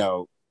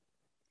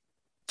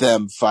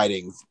 them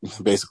fighting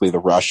basically the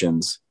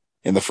Russians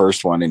in the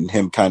first one, and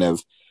him kind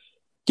of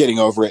getting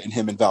over it, and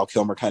him and Val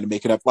Kilmer kind of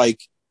making up,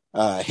 like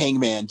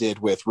Hangman did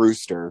with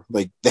Rooster.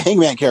 Like, the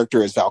Hangman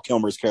character is Val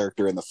Kilmer's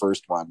character in the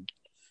first one,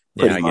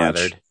 pretty I much.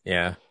 gathered.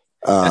 Yeah.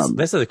 Um,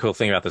 That's the cool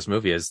thing about this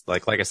movie is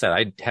like I said,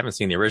 I haven't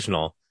seen the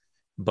original,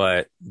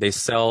 but they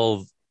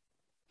sell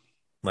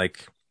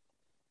like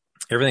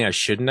everything I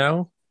should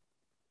know,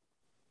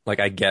 like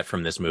I get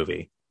from this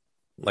movie.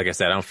 Like I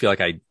said, I don't feel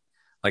like I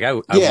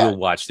Yeah. will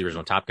watch the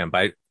original Top Gun,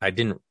 but I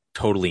didn't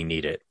totally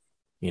need it,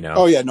 you know?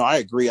 Oh yeah, no, I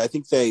agree. I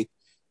think they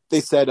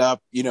set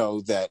up,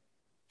 that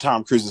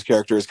Tom Cruise's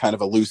character is kind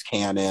of a loose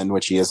cannon,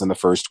 which he is in the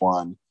first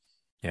one.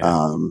 Yeah.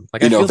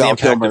 Like I I feel the Val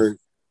impact Kilmer.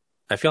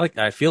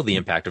 I feel the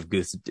impact of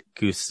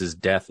Goose's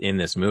death in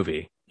this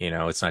movie.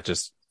 It's not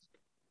just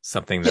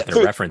something that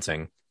they're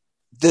referencing.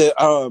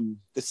 The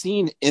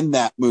scene in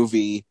that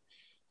movie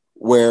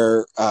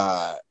where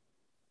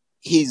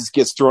he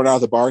gets thrown out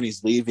of the bar and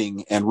he's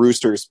leaving, and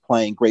Rooster's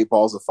playing Great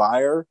Balls of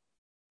Fire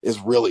is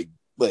really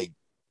like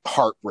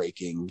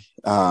heartbreaking.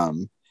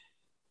 And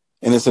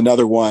it's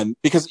another one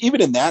because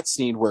even in that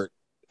scene where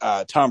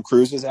Tom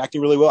Cruise is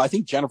acting really well, I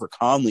think Jennifer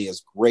Connelly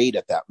is great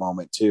at that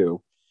moment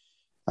too.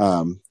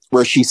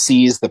 Where she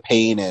sees the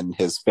pain in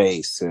his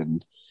face,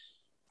 and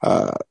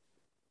man,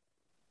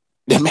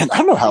 I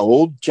don't know how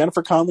old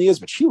Jennifer Connelly is,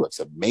 but she looks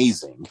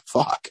amazing.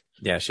 Fuck.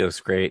 Yeah, she looks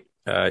great.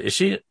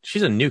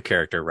 She's a new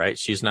character, right?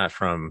 She's not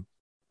from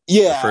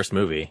the first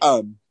movie.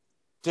 To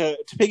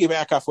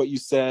piggyback off what you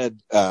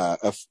said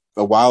a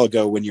while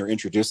ago when you're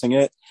introducing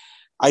it,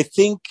 I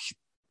think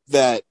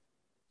that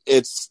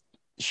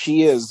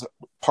she is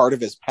part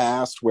of his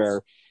past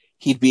where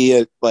he'd be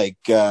at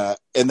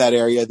in that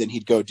area, then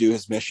he'd go do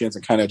his missions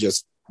and kind of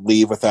just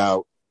leave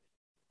without,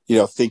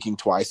 thinking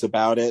twice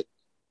about it.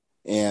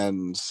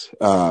 And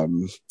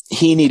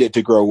he needed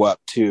to grow up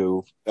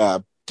to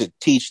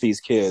teach these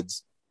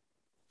kids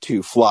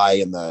to fly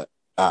in the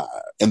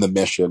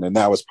mission, and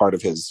that was part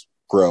of his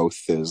growth.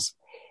 Is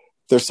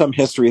there's some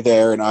history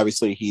there, and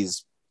obviously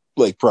he's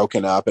like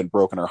broken up and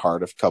broken her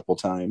heart a couple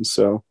times.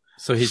 So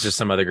he's just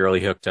some other girl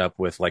he hooked up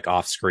with like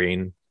off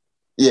screen.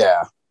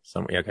 Yeah.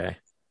 Okay.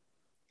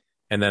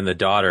 And then the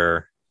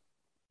daughter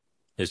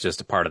is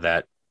just a part of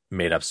that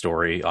made up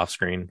story off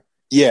screen.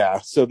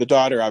 Yeah. So the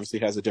daughter obviously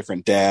has a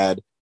different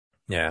dad.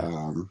 Yeah.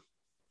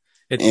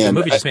 The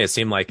movie just made it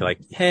seem like,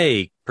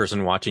 hey,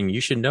 person watching,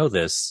 you should know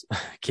this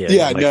kid.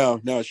 Yeah,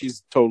 no,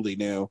 she's totally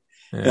new.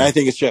 Yeah. And I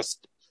think it's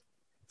just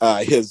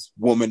his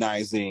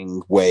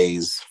womanizing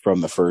ways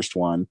from the first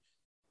one.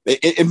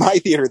 In my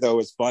theater, though,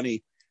 is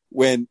funny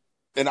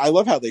and I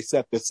love how they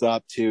set this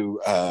up to,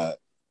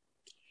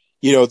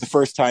 the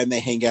first time they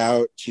hang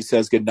out, she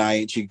says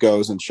goodnight, she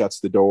goes and shuts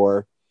the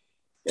door.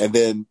 And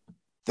then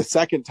the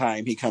second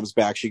time he comes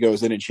back, she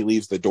goes in and she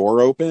leaves the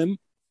door open.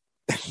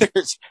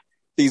 There's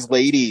these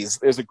ladies,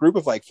 there's a group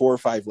of like 4 or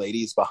 5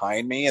 ladies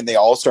behind me, and they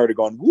all started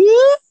going,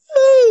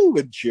 woo,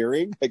 and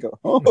cheering. I go,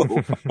 oh.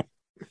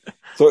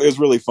 So it was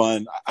really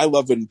fun. I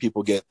love when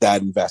people get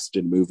that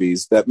invested in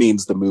movies. That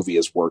means the movie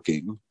is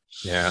working.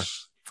 Yeah.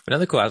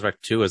 Another cool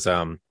aspect too is,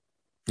 I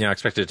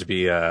expected it to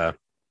be, a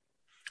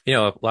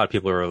lot of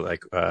people are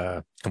like,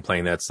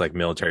 complaining that's like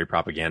military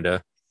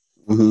propaganda.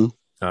 Mm-hmm.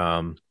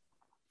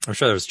 I'm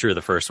sure that was true of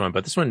the first one,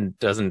 but this one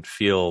doesn't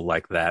feel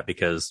like that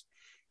because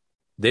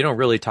they don't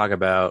really talk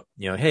about,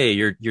 hey,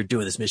 you're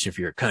doing this mission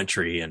for your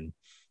country. And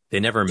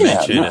they never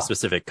mention a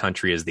specific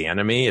country as the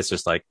enemy. It's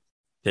just like,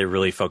 they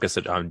really focus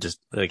it on just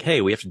like, hey,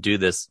 we have to do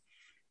this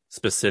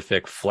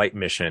specific flight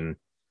mission,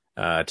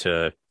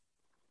 to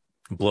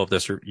blow up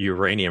this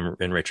uranium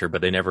enricher,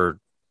 but they never,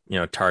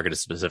 target a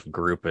specific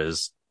group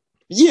as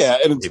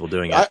and people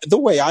doing it. The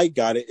way I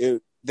got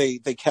it, they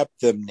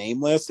kept them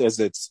nameless as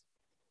it's,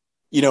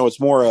 it's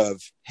more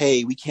of,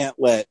 hey, we can't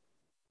let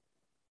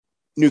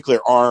nuclear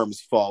arms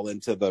fall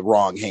into the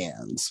wrong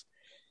hands.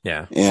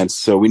 Yeah. And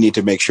so we need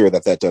to make sure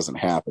that doesn't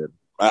happen.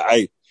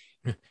 I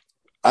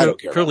don't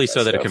care. Clearly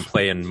so that it can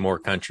play in more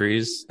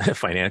countries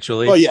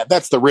financially. Well, yeah,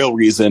 that's the real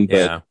reason.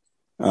 But,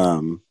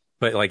 yeah.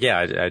 But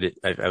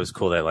I was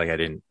cool that I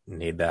didn't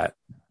need that.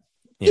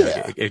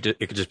 It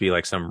could just be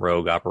like some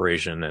rogue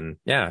operation, and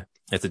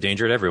it's a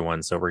danger to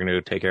everyone. So we're going to go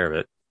take care of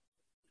it.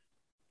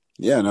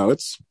 Yeah, no,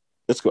 it's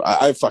cool.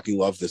 I fucking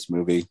love this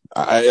movie.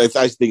 I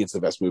think it's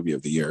the best movie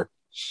of the year.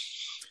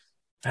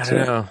 I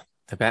don't know.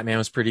 The Batman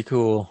was pretty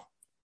cool.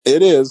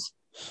 It is.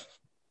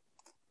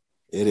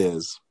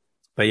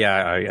 But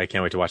I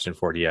can't wait to watch it in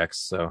 4DX.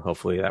 So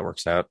hopefully that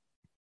works out.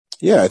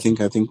 Yeah, I think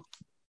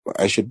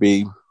I should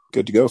be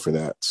good to go for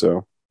that.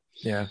 So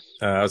yeah,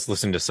 I was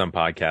listening to some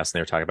podcasts and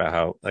they were talking about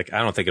how I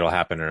don't think it'll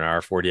happen in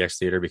our 4DX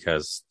theater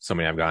because so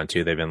many I've gone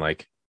to, they've been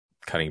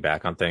cutting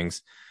back on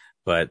things,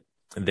 but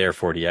their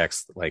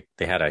 4DX,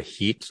 they had a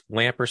heat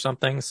lamp or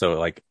something. So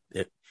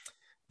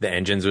the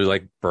engines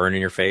would burn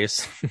in your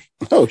face.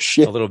 Oh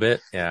shit. A little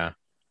bit. Yeah.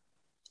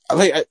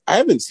 I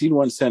haven't seen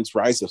one since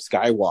Rise of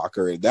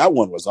Skywalker, and that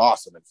one was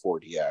awesome in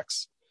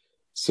 4DX.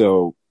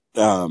 So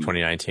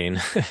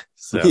 2019.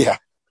 So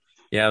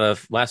yeah,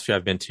 the last few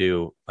I've been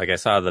to, I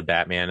saw the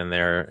Batman in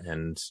there,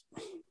 and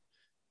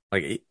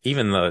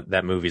even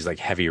that movie's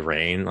Heavy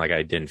Rain.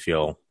 I didn't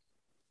feel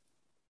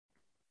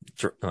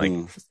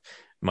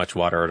much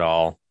water at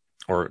all,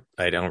 or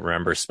I don't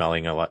remember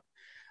smelling a lot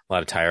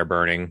of tire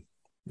burning.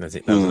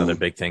 That was another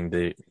big thing.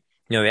 They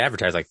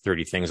advertise like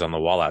 30 things on the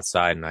wall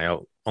outside, and I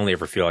only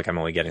ever feel like I'm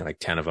only getting like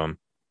 10 of them.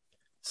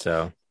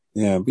 So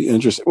yeah, it'd be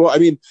interesting. Well, I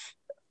mean,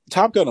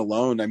 Top Gun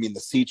alone, I mean,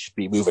 the seats should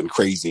be moving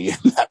crazy in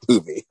that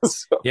movie.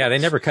 So. Yeah, they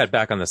never cut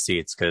back on the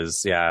seats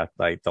because,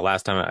 like the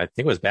last time I think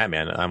it was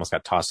Batman, I almost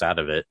got tossed out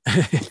of it.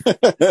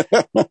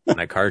 In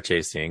that car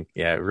chase scene.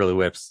 Yeah, it really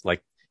whips.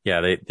 Like,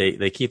 yeah,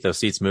 they keep those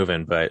seats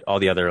moving, but all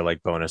the other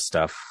like bonus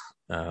stuff,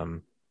 I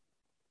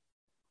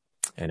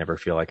never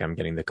feel like I'm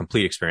getting the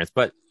complete experience.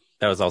 But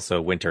that was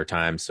also winter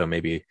time, so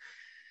maybe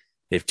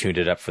they've tuned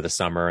it up for the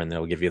summer and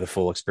they'll give you the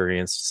full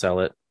experience to sell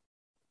it.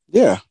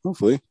 Yeah,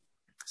 hopefully.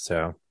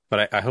 So.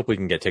 But I hope we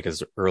can get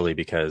tickets early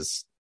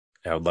because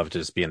I would love to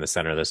just be in the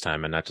center this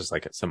time and not just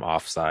like some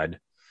offside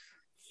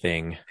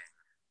thing.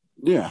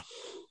 Yeah.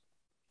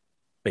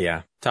 But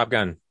yeah, Top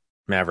Gun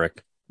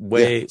Maverick,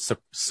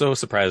 so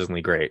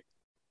surprisingly great.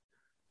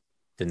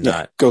 Did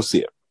not go see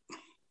it.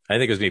 I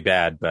think it was gonna be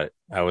bad, but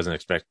I wasn't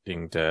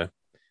expecting to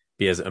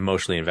be as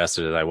emotionally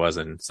invested as I was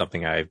in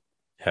something I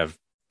have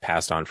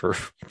passed on for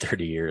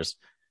 30 years.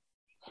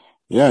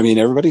 Yeah, I mean,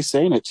 everybody's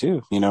saying it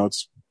too.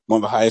 It's one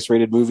of the highest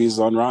rated movies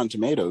on Rotten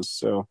Tomatoes.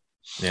 So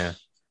yeah,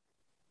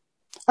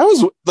 I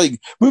was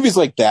like movies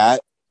like that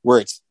where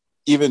it's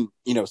even,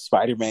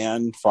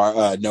 Spider-Man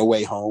No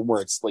Way Home,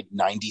 where it's like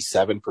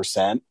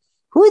 97%.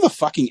 Who are the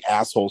fucking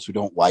assholes who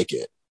don't like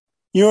it?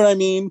 You know what I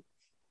mean?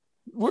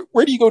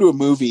 Where do you go to a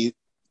movie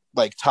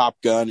like Top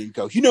Gun and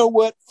go, you know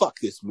what? Fuck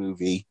this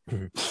movie.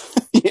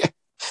 Yeah.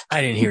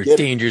 I didn't hear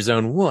Danger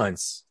Zone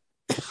once.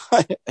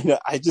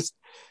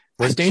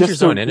 Was Danger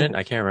Zone in it?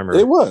 I can't remember.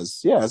 It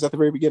was. Yeah, it was at the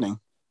very beginning.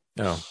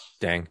 Oh,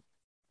 dang.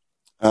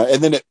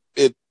 And then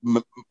it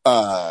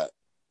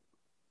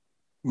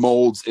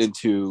molds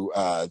into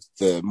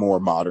the more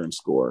modern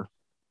score.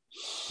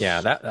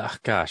 Yeah,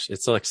 gosh,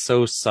 it's like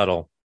so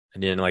subtle. I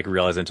didn't like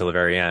realize until the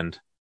very end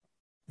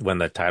when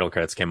the title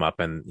credits came up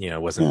and,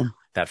 wasn't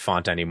that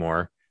font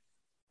anymore.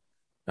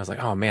 I was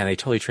like, oh man, they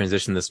totally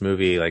transitioned this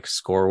movie like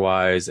score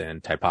wise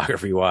and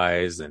typography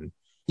wise. And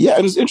yeah,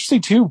 it was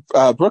interesting too.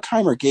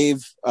 Bruckheimer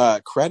gave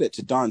credit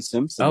to Don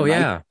Simpson. Oh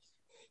yeah.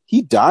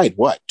 He died,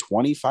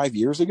 25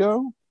 years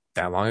ago?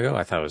 That long ago?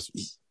 I thought it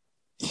was.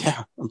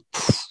 Yeah, I'm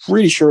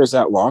pretty sure it's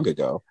that long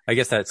ago. I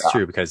guess that's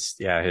true because,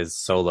 his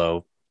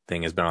solo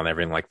thing has been on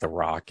everything like The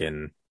Rock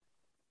and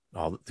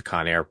all the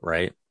Con Air,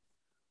 right?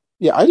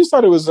 Yeah, I just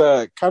thought it was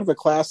kind of a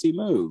classy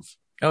move.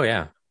 Oh,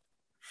 yeah.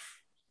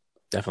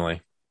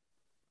 Definitely.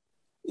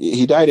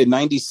 He died in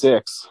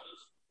 96.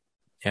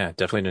 Yeah,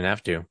 definitely didn't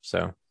have to.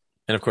 So,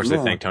 and of course, they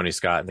thanked Tony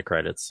Scott in the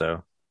credits.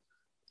 So.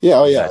 Yeah,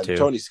 oh yeah,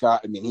 Tony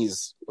Scott. I mean,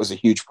 was a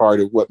huge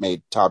part of what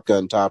made Top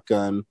Gun.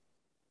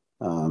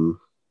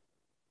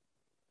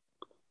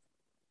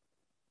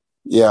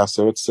 Yeah,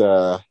 so it's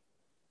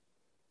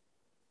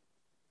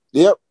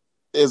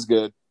it's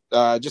good.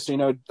 Just so you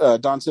know,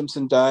 Don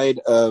Simpson died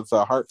of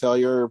heart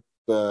failure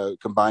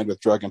combined with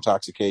drug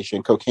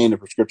intoxication, cocaine, and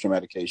prescription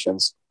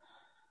medications.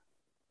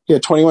 He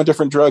had 21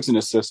 different drugs in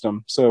his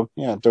system, so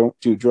yeah, don't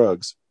do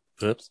drugs.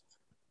 Oops.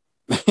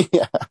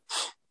 Yeah.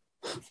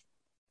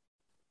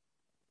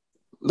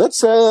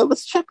 Let's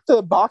check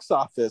the box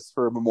office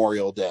for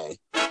Memorial Day.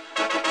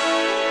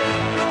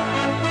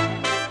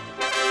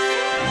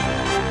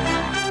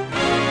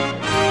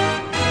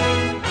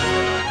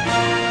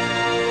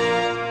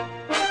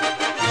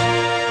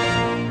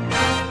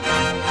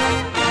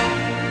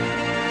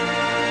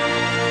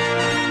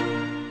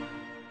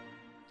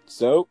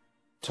 So,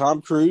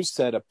 Tom Cruise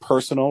set a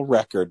personal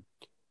record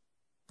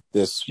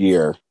this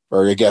year,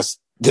 or I guess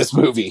this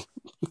movie.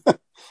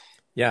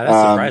 Yeah,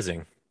 that's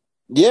surprising.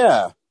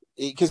 Yeah.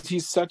 Because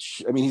he's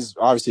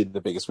obviously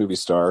the biggest movie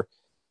star.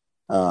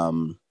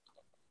 But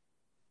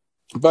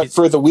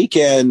for the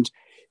weekend,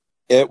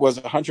 it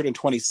was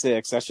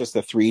 126. That's just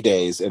the 3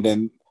 days. And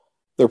then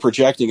they're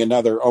projecting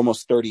another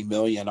almost 30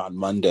 million on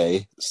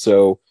Monday.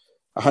 So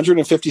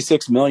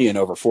 156 million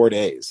over 4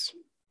 days.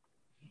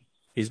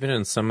 He's been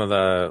in some of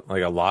a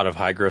lot of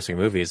high grossing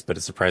movies, but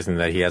it's surprising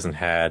that he hasn't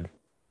had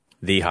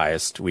the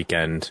highest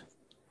weekend,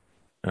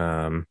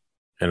 and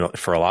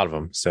for a lot of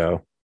them.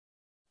 So.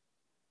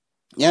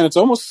 Yeah, and it's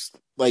almost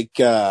like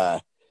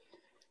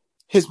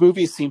his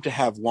movies seem to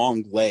have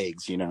long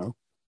legs,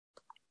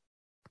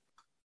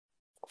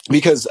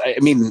 because I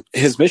mean,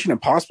 his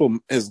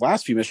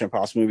last few Mission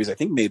Impossible movies, I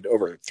think, made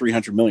over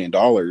 $300 million,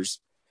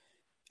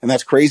 and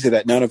that's crazy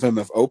that none of them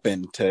have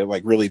opened to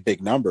like really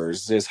big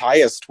numbers. His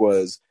highest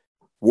was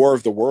War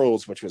of the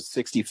Worlds, which was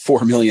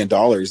 $64 million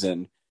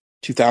in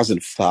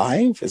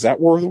 2005. Is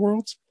that War of the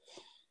Worlds?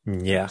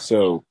 Yeah.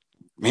 So,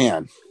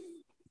 man,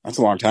 that's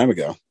a long time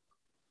ago.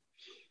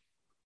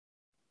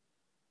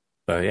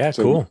 But yeah,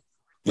 so, cool.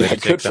 Yeah,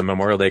 take the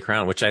Memorial Day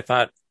crown, which I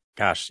thought,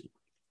 gosh,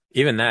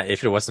 even that,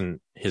 if it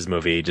wasn't his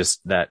movie, just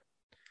that,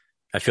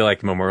 I feel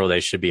like Memorial Day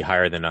should be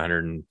higher than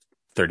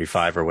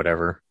 135 or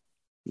whatever.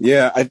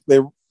 Yeah,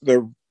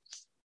 their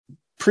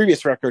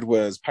previous record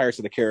was Pirates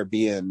of the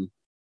Caribbean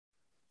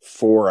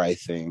 4, I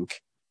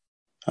think.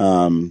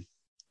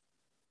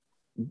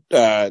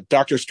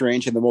 Doctor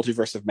Strange and the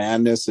Multiverse of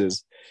Madness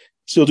is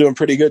still doing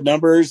pretty good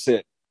numbers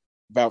at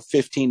about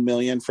 15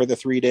 million for the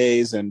 3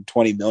 days and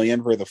 20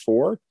 million for the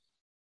 4.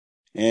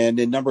 And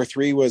in number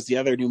 3 was the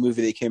other new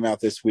movie that came out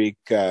this week,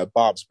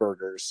 Bob's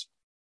Burgers,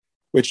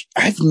 which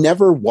I've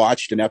never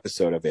watched an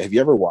episode of it. Have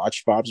you ever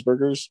watched Bob's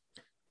Burgers?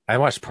 I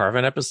watched part of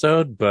an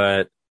episode,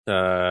 but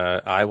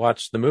I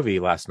watched the movie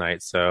last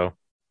night, so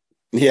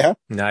yeah.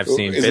 Now I've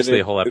seen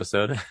basically a whole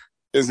episode.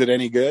 Is it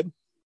any good?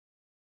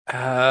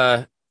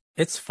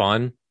 It's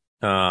fun.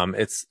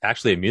 It's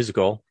actually a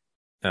musical.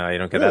 You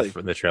don't get that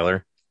from the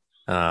trailer.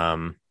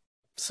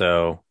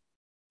 So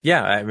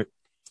yeah,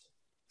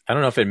 I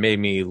don't know if it made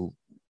me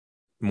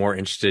more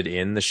interested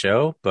in the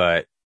show,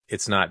 but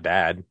it's not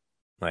bad.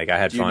 Like, I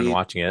had fun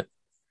watching it.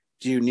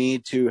 Do you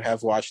need to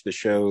have watched the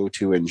show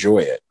to enjoy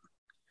it?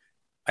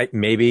 I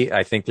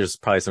think there's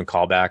probably some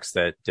callbacks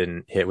that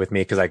didn't hit with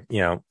me because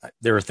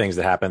there were things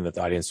that happened that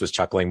the audience was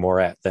chuckling more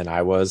at than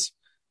I was.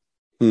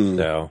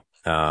 So,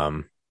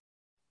 I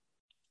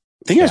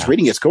think I was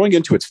reading it's going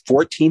into its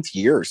 14th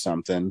year or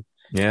something.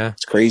 Yeah.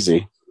 It's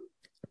crazy.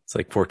 It's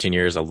like 14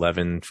 years,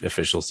 11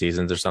 official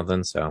seasons or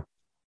something. So,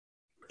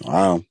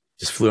 wow.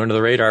 Just flew under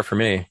the radar for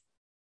me.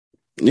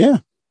 Yeah.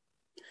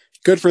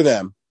 Good for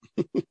them.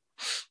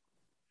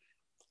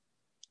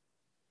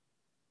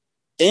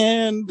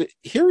 And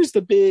here's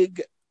the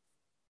big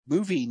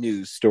movie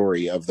news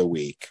story of the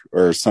week,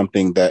 or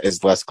something that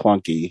is less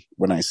clunky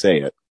when I say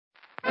it.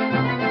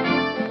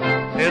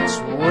 It's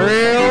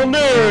real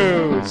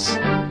news.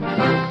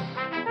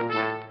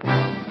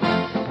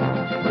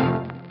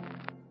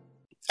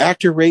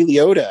 Actor Ray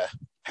Liotta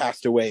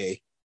passed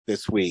away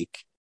this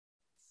week.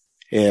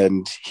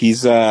 And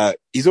he's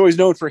always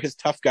known for his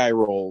tough guy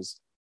roles,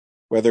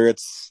 whether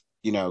it's,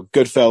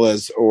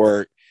 Goodfellas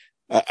or,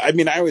 I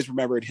always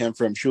remembered him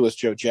from Shoeless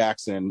Joe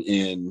Jackson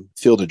in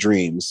Field of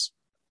Dreams.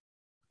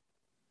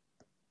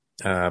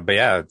 But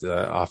yeah,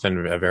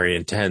 often a very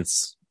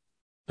intense,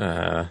 plays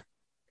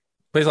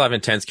a lot of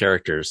intense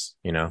characters.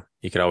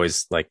 He could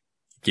always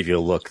give you a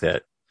look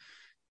that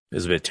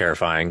is a bit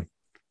terrifying.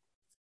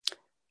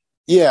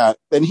 Yeah.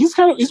 And he's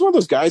one of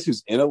those guys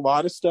who's in a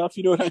lot of stuff.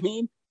 You know what I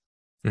mean?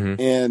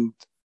 Mm-hmm. And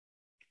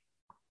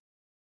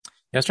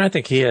I was trying to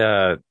think.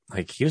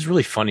 He was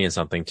really funny in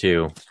something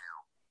too.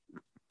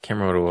 Can't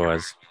remember what it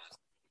was.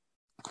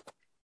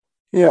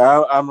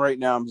 Yeah,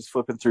 I'm just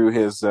flipping through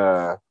his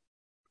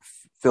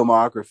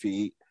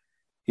filmography.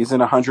 He's in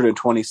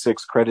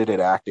 126 credited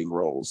acting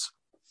roles.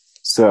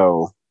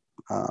 So,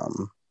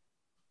 but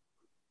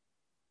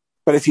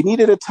if you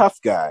needed a tough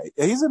guy,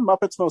 he's in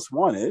Muppets Most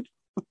Wanted.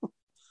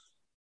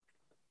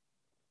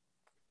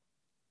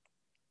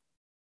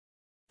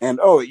 And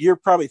you're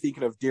probably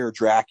thinking of Dear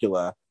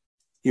Dracula.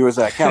 He was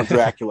Count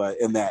Dracula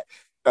in that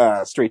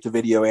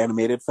straight-to-video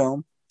animated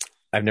film.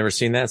 I've never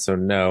seen that, so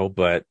no.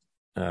 But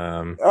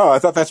I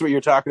thought that's what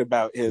you're talking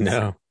about.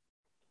 No.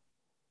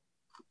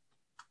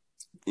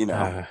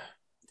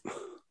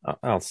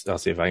 I'll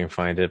see if I can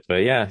find it.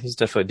 But yeah, he's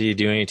definitely. Do you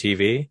do any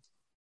TV?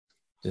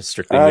 Just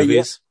strictly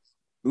movies?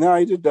 Yeah. No,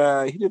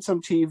 he did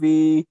some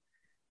TV.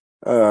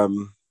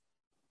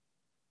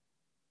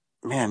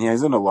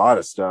 He's in a lot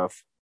of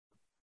stuff.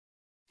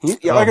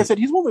 Like I said,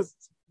 he's one of those.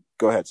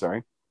 Go ahead.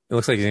 Sorry. It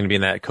looks like he's going to be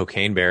in that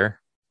Cocaine Bear.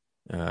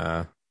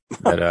 That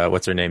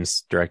what's her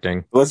name's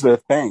directing?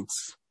 Elizabeth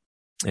Banks.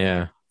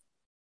 Yeah.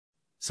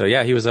 So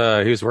yeah, he was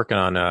working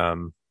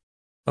on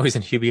he's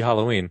in Hubie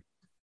Halloween.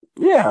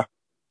 Yeah.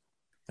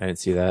 I didn't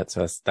see that,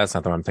 so that's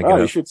not the one I'm thinking of.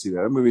 You should see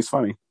that. That movie's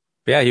funny.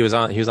 But yeah, he was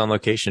on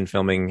location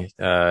filming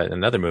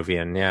another movie,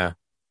 and yeah.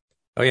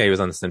 Oh yeah, he was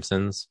on The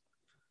Simpsons.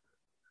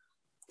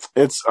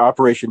 It's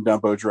Operation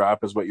Dumbo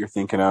Drop is what you're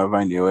thinking of.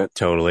 I knew it.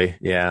 Totally.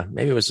 Yeah.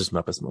 Maybe it was just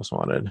Muppets Most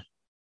Wanted.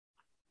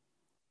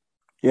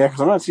 Yeah, because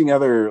I'm not seeing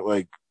other,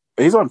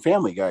 he's on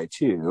Family Guy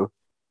too.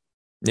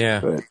 Yeah.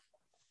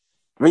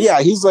 But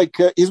yeah, he's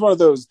he's one of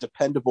those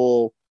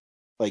dependable,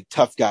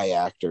 tough guy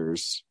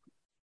actors.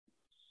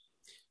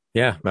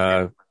 Yeah.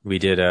 We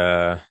did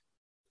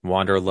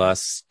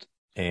Wanderlust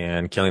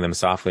and Killing Them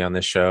Softly on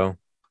this show.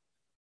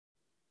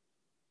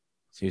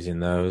 Using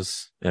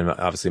those, and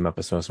obviously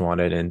Muppets Most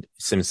Wanted and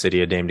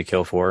SimCity: A Dame to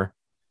Kill For.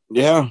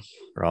 Yeah,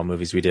 are all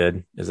movies we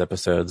did as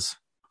episodes.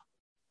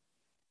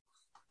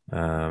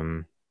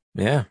 Yeah,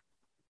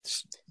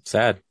 it's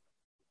sad.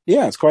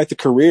 Yeah, it's quite the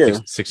career.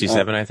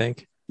 67, I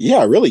think.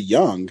 Yeah, really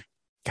young.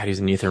 God, he's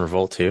in Youth in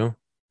Revolt too.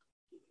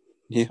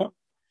 Yeah.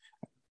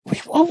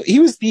 Well, he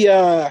was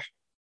the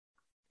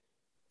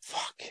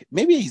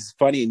maybe he's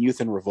funny in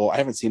Youth in Revolt. I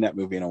haven't seen that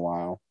movie in a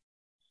while,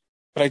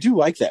 but I do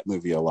like that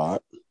movie a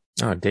lot.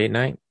 Oh, Date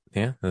Night.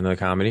 Yeah, another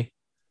comedy.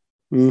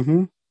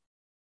 Mm-hmm.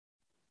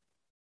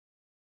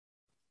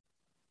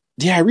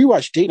 Yeah, I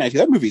rewatched Date Night.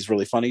 That movie's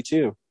really funny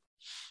too.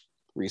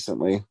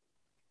 Recently.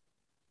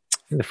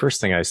 The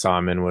first thing I saw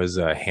him in was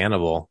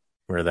Hannibal,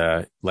 where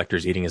the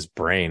Lecter's eating his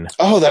brain.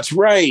 Oh, that's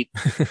right.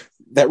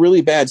 That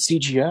really bad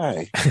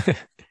CGI.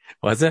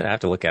 Was it? I have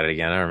to look at it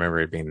again. I don't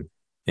remember it being,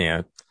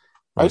 I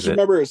just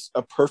remember it's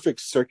a perfect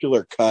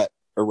circular cut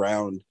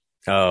around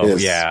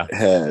his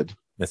head.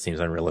 That seems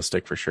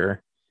unrealistic for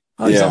sure.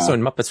 Oh, he's also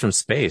in Muppets from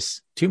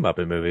Space. 2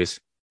 Muppet movies.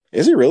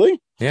 Is he really?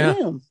 Yeah.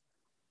 Damn.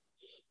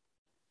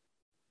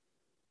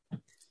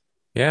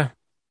 Yeah.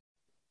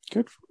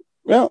 Good.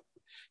 Well,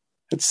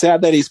 it's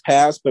sad that he's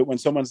passed, but when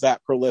someone's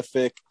that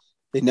prolific,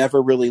 they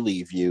never really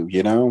leave you,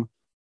 you know?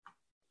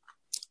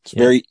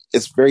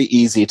 It's very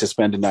easy to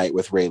spend a night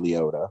with Ray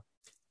Liotta.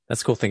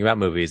 That's the cool thing about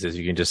movies is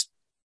you can just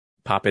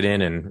pop it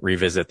in and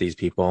revisit these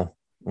people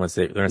once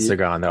they're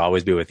gone. They'll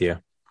always be with you.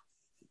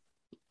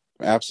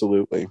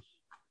 Absolutely.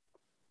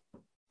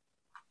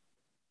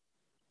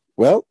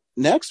 Well,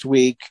 next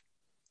week,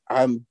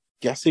 I'm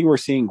guessing we're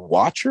seeing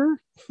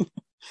Watcher.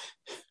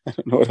 I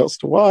don't know what else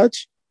to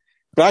watch.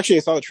 But actually,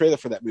 I saw the trailer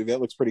for that movie. That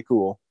looks pretty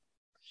cool.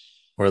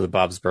 Or the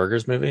Bob's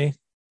Burgers movie.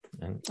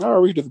 Or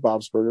we do the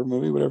Bob's Burger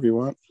movie, whatever you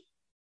want.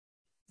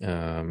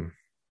 Yeah,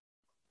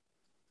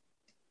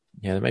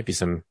 there might be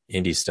some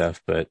indie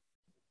stuff, but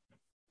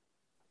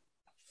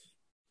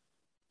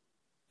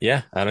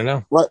yeah, I don't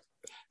know. What?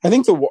 I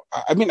think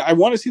I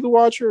want to see The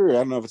Watcher. I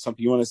don't know if it's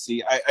something you want to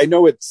see. I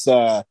know it's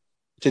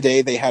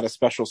today they had a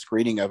special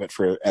screening of it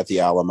at the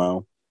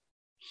Alamo,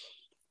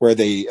 where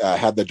they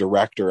had the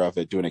director of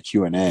it doing a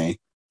Q&A.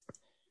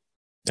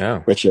 Oh.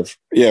 Which if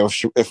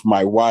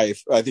my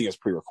wife, I think it's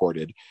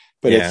pre-recorded,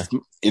 but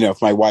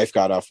if my wife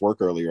got off work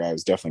earlier, I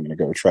was definitely going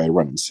to go try to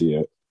run and see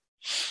it.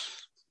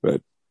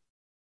 But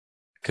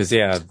because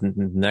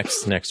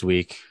next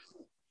week,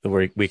 the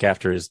week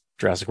after is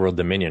Jurassic World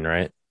Dominion,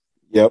 right?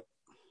 Yep.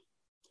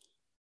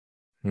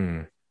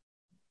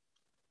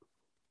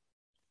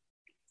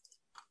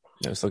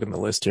 Let's look at the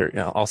list here.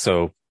 Yeah,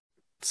 also,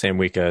 same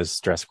week as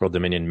Jurassic World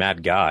Dominion,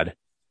 Mad God,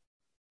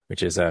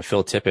 which is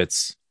Phil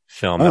Tippett's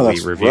film that we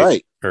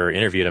reviewed or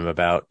interviewed him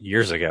about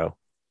years ago.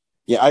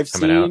 Yeah, I've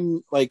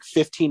seen like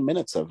 15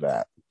 minutes of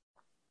that.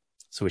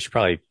 So we should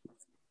probably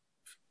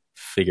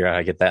figure out how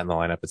to get that in the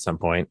lineup at some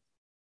point.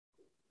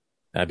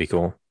 That'd be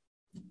cool.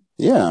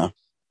 Yeah.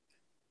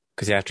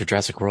 Because after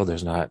Jurassic World,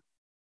 there's not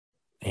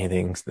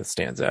anything that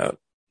stands out.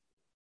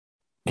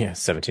 Yeah,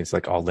 17's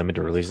like all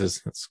limited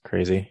releases. That's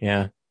crazy.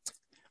 Yeah.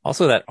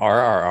 Also, that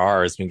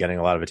RRR has been getting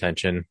a lot of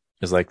attention.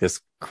 It's like this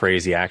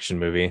crazy action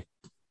movie.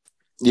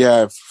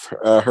 Yeah,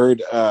 I've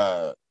heard.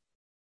 I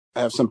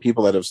have some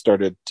people that have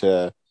started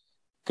to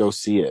go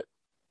see it.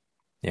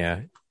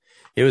 Yeah,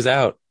 it was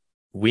out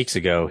weeks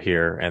ago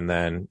here, and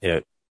then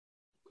it,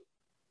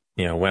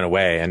 went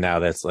away, and now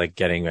that's like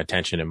getting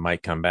attention and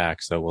might come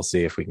back. So we'll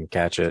see if we can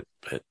catch it.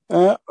 But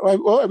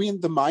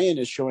the Mayan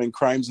is showing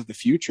Crimes of the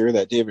Future,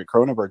 that David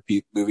Cronenberg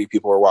movie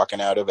people are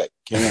walking out of at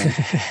Cannes.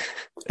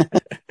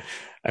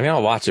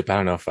 I'll watch it, but I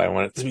don't know if I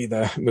want it to be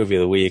the movie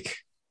of the week.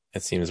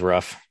 It seems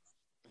rough.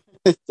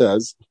 It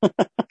does.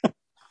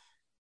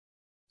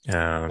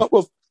 But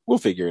we'll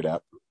figure it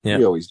out. Yeah.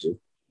 We always do.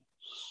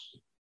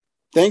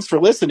 Thanks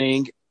for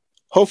listening.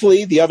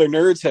 Hopefully the other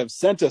nerds have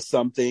sent us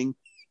something,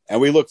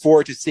 and we look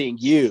forward to seeing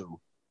you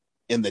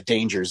in the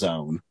danger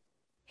zone.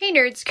 Hey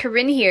nerds,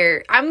 Corinne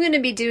here. I'm going to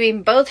be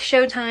doing both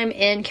Showtime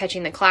and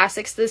Catching the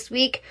Classics this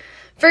week.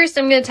 First,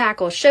 I'm going to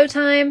tackle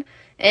Showtime,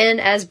 and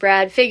as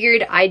Brad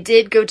figured, I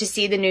did go to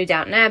see the new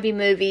Downton Abbey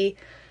movie.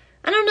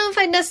 I don't know if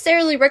I'd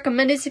necessarily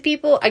recommend it to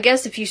people. I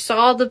guess if you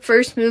saw the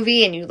first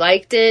movie and you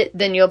liked it,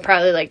 then you'll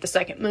probably like the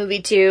second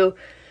movie too.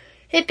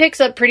 It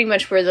picks up pretty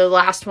much where the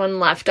last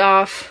one left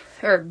off,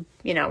 or,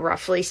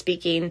 roughly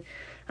speaking.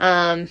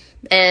 And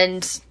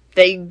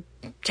they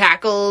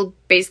tackle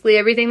basically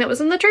everything that was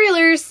in the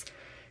trailers.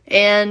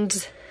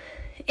 And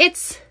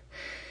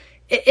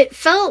it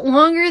felt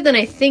longer than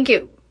I think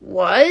it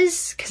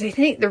was, because I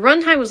think the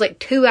runtime was like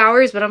 2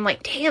 hours, but I'm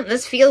like, damn,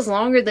 this feels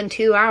longer than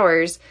 2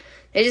 hours.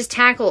 They just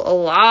tackle a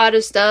lot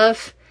of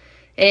stuff,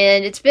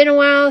 and it's been a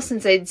while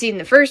since I'd seen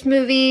the first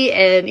movie,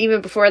 and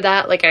even before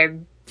that, like, I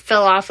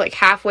fell off, like,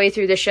 halfway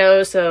through the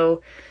show,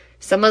 so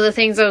some of the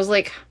things I was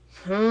like,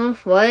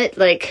 what?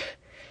 Like,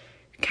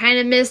 kind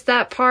of missed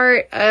that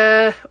part,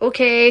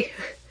 okay.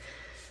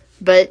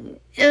 But,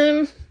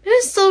 it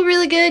was still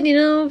really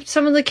good,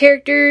 some of the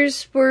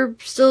characters were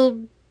still,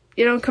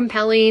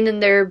 compelling,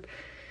 and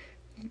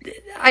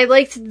I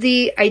liked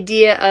the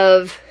idea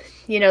of,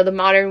 the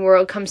modern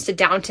world comes to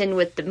Downton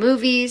with the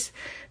movies.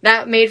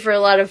 That made for a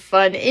lot of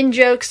fun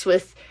in-jokes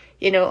with,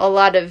 a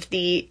lot of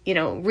the,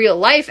 real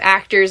life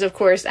actors, of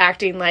course,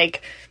 acting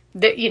like,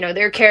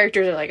 their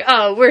characters are like,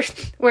 oh,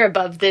 we're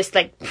above this,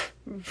 like,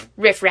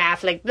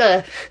 riff-raff, like,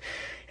 like,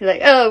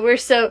 oh, we're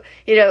so,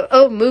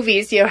 oh,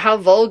 movies, how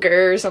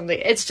vulgar or something.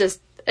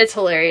 It's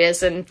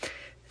hilarious. And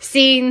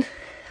seeing,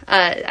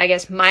 I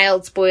guess,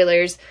 mild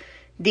spoilers,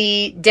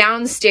 the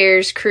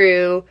downstairs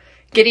crew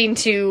getting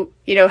to,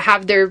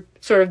 have their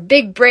sort of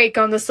big break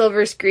on the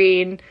silver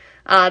screen,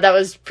 that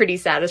was pretty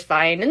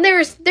satisfying. And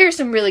there's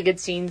some really good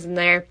scenes in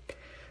there.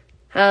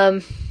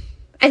 I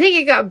think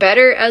it got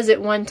better as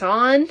it went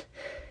on,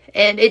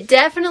 and it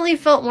definitely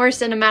felt more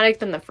cinematic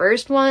than the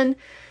first one,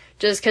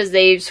 just because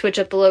they switch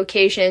up the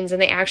locations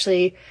and they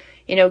actually,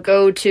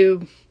 go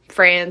to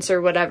France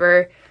or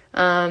whatever,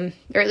 or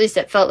at least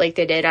it felt like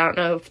they did. I don't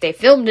know if they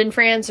filmed in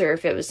France or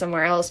if it was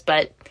somewhere else,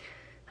 but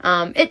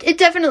it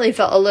definitely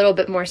felt a little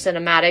bit more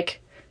cinematic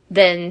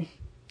than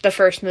the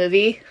first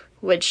movie,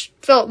 which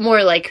felt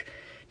more like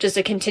just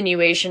a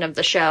continuation of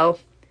the show.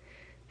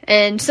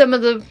 And some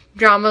of the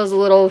drama was a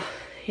little,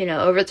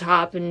 over the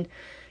top and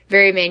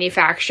very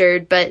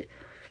manufactured, but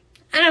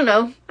I don't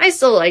know. I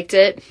still liked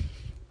it.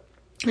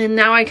 And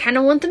now I kind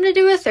of want them to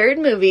do a third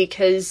movie,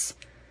 because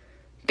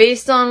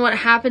based on what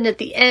happened at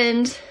the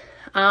end,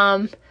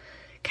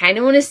 kind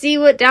of want to see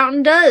what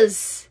Downton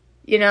does,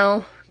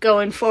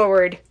 going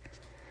forward.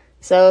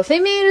 So if they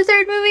made a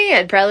third movie,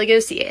 I'd probably go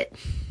see it.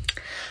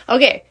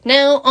 Okay,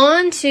 now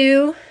on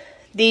to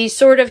the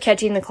sort of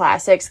catching the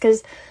classics,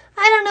 because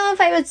I don't know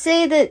if I would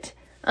say that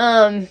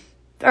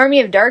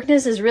Army of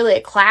Darkness is really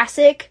a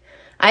classic.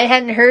 I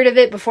hadn't heard of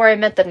it before I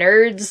met the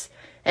nerds,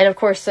 and of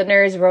course the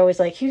nerds were always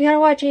like, you gotta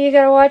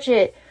watch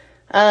it.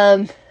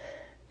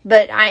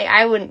 But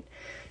I wouldn't,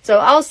 so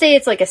I'll say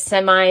it's like a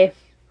semi,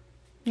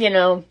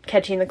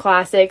 catching the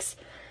classics.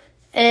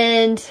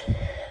 And,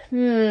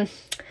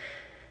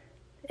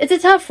 it's a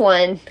tough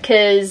one,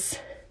 because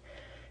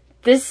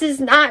this is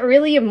not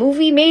really a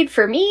movie made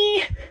for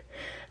me.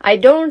 I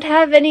don't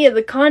have any of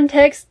the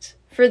context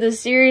for the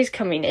series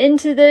coming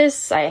into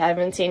this. I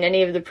haven't seen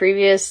any of the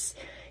previous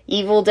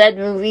Evil Dead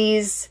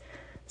movies.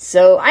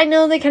 So I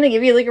know they kind of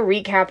give you like a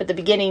recap at the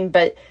beginning,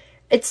 but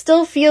it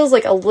still feels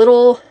like a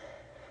little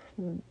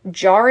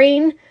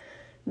jarring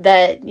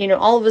that,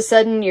 all of a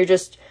sudden you're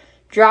just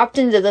dropped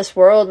into this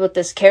world with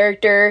this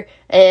character,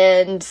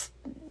 and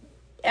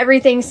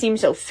everything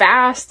seems so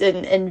fast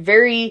and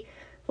very,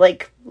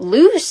 like,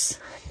 loose.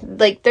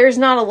 Like, there's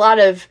not a lot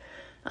of,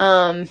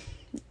 I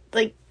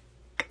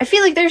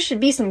feel like there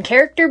should be some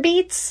character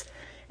beats.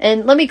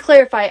 And let me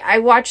clarify, I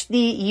watched the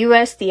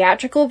US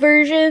theatrical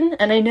version,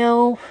 and I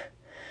know,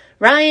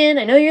 Ryan,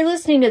 I know you're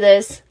listening to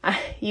this.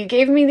 You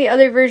gave me the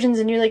other versions,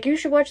 and you're like, you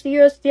should watch the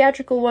US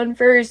theatrical one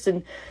first,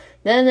 and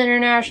then the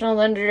international,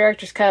 then the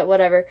director's cut,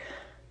 whatever.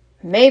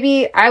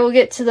 Maybe I will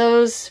get to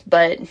those,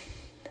 but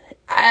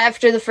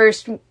after the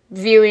first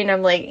viewing,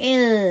 I'm like,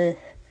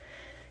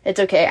 it's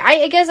okay.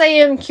 I guess I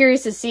am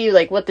curious to see,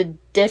 like, what the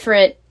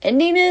different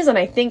ending is, and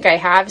I think I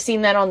have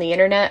seen that on the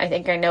internet. I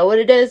think I know what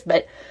it is,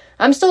 but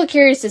I'm still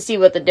curious to see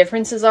what the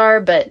differences are,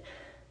 but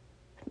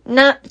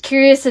not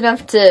curious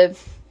enough to,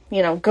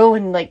 go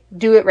and, like,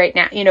 do it right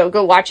now,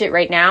 go watch it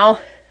right now.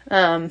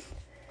 But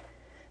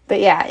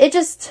yeah, it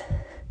just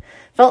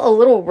felt a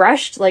little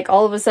rushed. Like,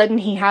 all of a sudden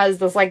he has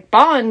this, like,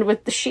 bond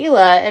with the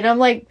Sheila, and I'm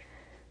like,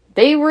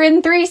 they were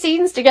in 3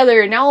 scenes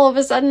together, and now all of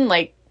a sudden,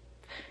 like,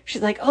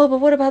 she's like, oh, but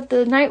what about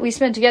the night we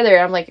spent together?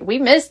 I'm like, we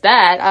missed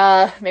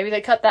that. Maybe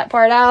they cut that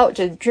part out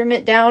to trim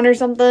it down or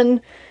something.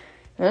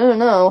 I don't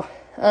know.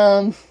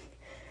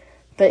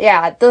 But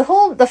yeah,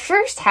 the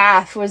first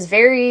half was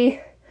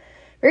very,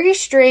 very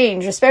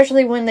strange,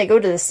 especially when they go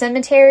to the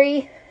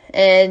cemetery,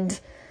 and,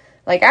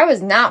 like, I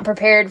was not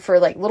prepared for,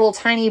 like, little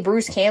tiny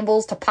Bruce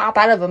Campbells to pop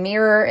out of a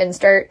mirror and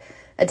start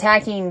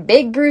attacking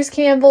big Bruce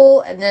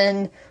Campbell, and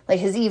then, like,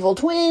 his evil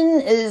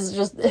twin is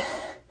just,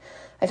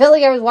 I felt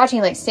like I was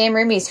watching, like, Sam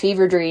Raimi's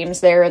Fever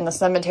Dreams there in the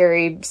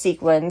cemetery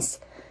sequence.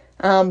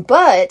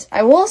 But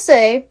I will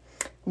say,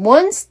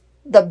 once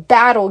the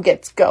battle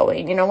gets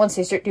going, once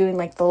they start doing,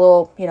 like, the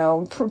little,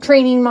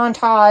 training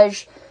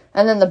montage,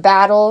 and then the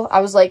battle,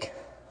 I was like,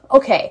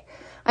 okay,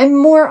 I'm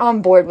more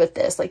on board with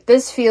this. Like,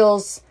 this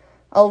feels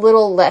a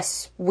little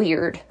less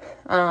weird.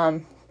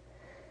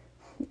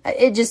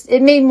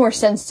 It made more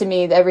sense to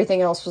me. That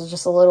everything else was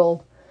just a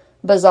little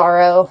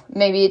bizarro.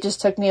 Maybe it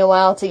just took me a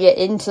while to get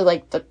into,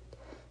 like, the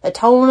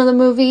tone of the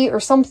movie or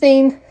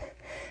something.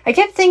 I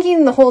kept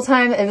thinking the whole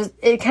time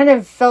it kind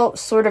of felt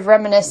sort of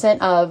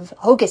reminiscent of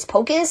Hocus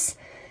Pocus,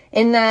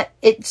 in that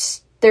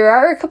there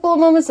are a couple of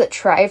moments that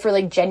try for,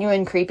 like,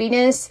 genuine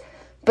creepiness,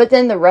 but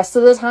then the rest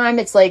of the time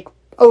it's, like,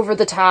 over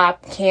the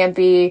top,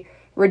 campy,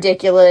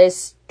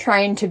 ridiculous,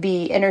 trying to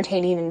be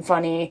entertaining and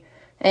funny.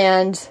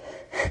 And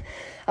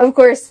of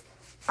course,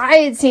 I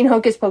had seen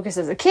Hocus Pocus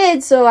as a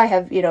kid, so I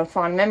have,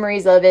 fond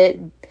memories of it.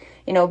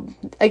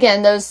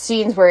 Again, those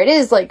scenes where it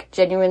is, like,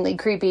 genuinely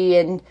creepy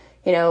and,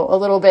 a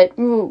little bit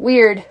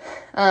weird.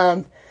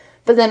 But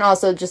then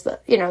also just, the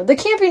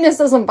campiness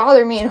doesn't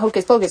bother me in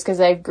Hocus Pocus because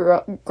I've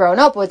grown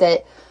up with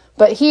it.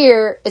 But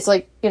here, it's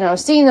like,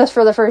 seeing this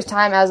for the first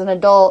time as an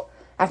adult,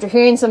 after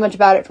hearing so much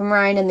about it from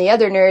Ryan and the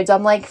other nerds,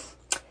 I'm like,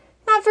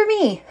 not for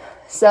me.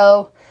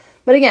 So,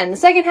 but again, the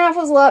second half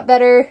was a lot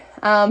better.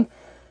 Oh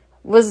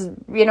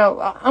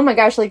my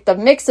gosh, like, the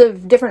mix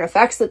of different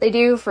effects that they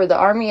do for the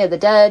Army of the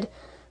Dead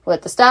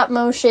with the stop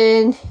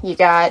motion, you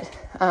got,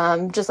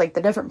 just, like,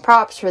 the different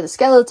props for the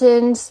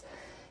skeletons,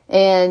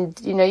 and,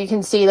 you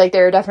can see, like,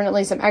 there are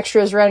definitely some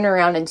extras running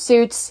around in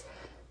suits,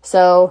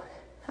 so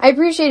I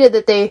appreciated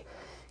that they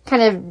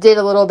kind of did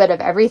a little bit of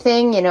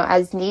everything,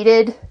 as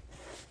needed,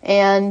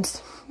 and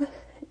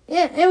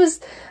yeah, it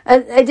was,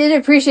 I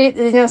did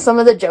appreciate, some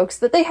of the jokes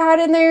that they had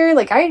in there.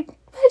 Like, I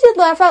did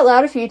laugh out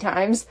loud a few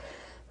times.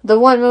 The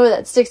one moment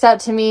that sticks out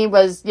to me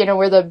was,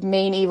 where the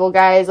main evil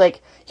guy is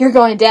like, you're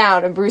going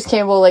down, and Bruce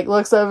Campbell, like,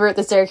 looks over at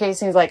the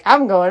staircase and he's like,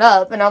 I'm going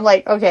up, and I'm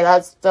like, okay,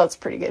 that's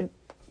pretty good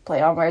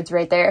play on words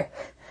right there.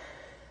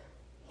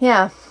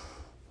 Yeah.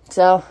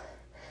 So,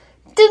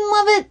 didn't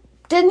love it,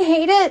 didn't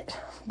hate it,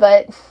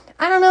 but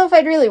I don't know if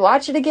I'd really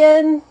watch it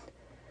again.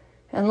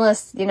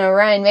 Unless,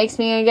 Ryan makes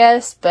me, I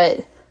guess,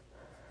 but,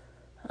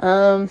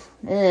 not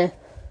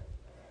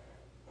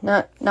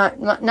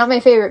my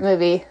favorite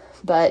movie,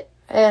 but,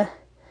 I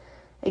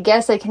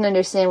guess I can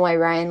understand why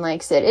Ryan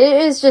likes it.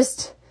 It is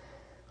just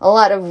a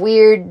lot of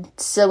weird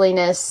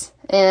silliness,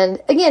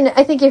 and again,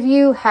 I think if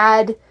you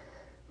had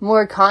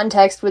more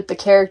context with the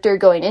character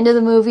going into the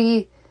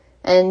movie,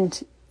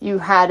 and you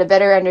had a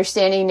better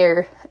understanding,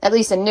 or at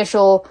least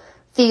initial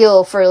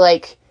feel for,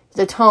 like,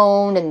 the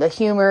tone and the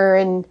humor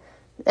and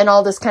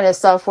all this kind of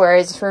stuff,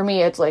 whereas for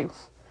me, it's like,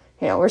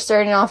 we're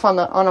starting off on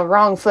a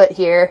wrong foot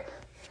here.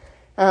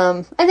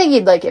 I think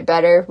you'd like it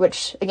better,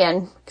 which,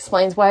 again,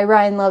 explains why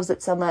Ryan loves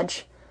it so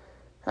much.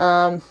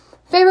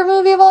 Favorite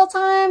movie of all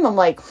time? I'm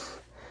like,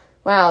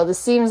 wow, this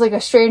seems like a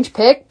strange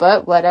pick,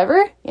 but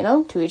whatever,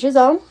 to each his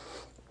own.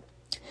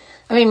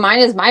 I mean,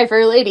 mine is My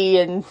Fair Lady,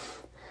 and,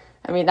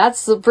 I mean,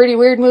 that's a pretty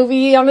weird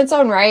movie on its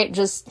own right,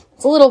 just,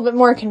 it's a little bit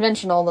more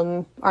conventional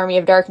than Army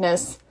of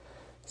Darkness,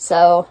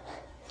 so...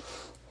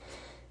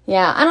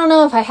 yeah, I don't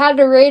know if I had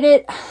to rate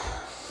it.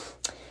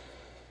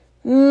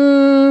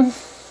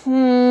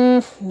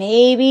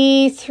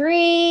 Maybe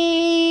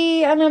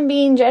 3. And I'm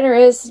being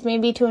generous.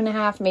 Maybe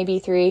 2.5, maybe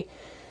 3.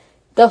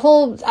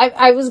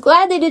 I was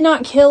glad they did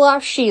not kill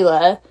off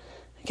Sheila,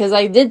 because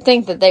I did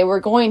think that they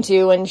were going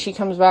to, and she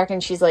comes back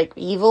and she's like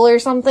evil or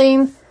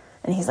something.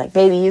 And he's like,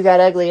 baby, you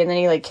got ugly. And then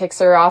he like kicks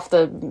her off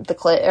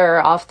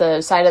off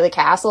the side of the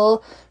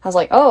castle. I was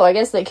like, oh, I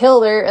guess they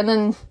killed her. And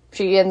then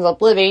she ends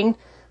up living.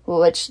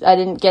 Which, I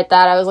didn't get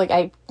that. I was like,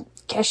 I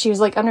guess she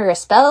was, like, under a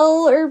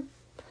spell, or...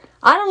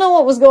 I don't know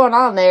what was going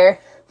on there.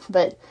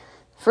 But,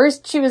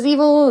 first she was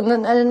evil,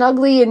 and then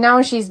ugly, and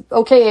now she's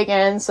okay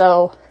again,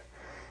 so...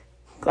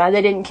 glad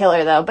they didn't kill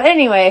her, though. But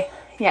anyway,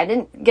 yeah, I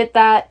didn't get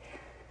that.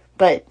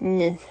 But,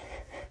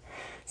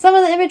 some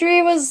of the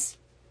imagery was,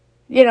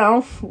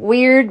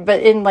 weird,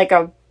 but in, like,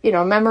 a,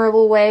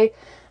 memorable way.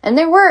 And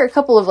there were a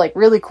couple of, like,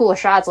 really cool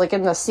shots, like,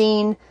 in the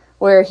scene...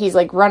 where he's,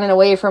 like, running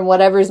away from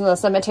whatever's in the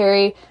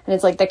cemetery, and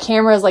it's, like, the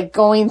camera's, like,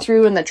 going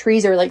through, and the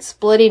trees are, like,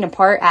 splitting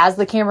apart as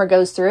the camera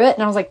goes through it,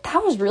 and I was like,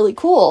 that was really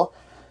cool.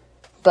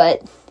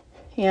 But,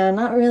 yeah,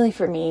 not really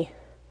for me,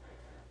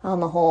 on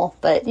the whole.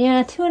 But,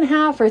 yeah,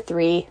 2.5 or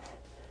 3.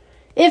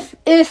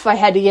 If I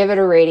had to give it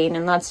a rating,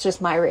 and that's just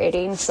my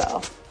rating,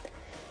 so.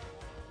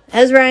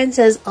 As Ryan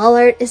says, all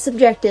art is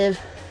subjective,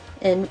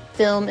 and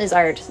film is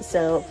art,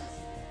 so.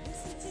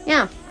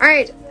 Yeah,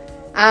 alright.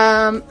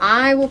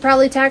 I will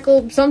probably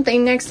tackle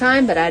something next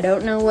time, but I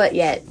don't know what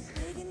yet.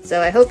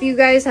 So I hope you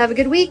guys have a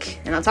good week,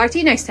 and I'll talk to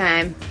you next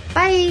time.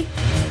 Bye!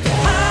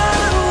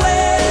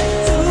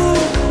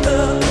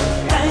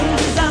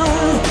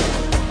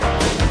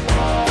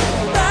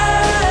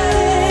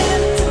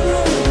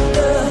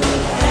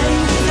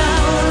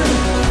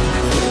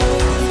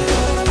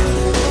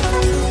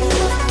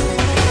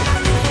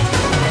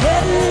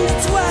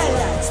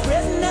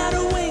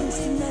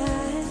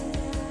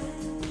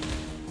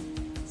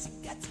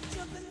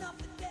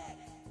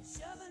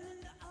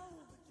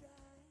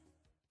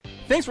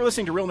 Thanks for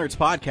listening to Real Nerds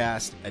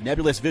Podcast, a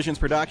Nebulous Visions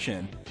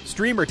production.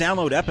 Stream or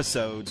download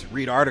episodes,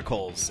 read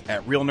articles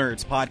at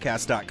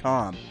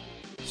realnerdspodcast.com.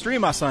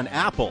 Stream us on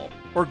Apple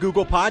or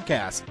Google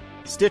Podcasts,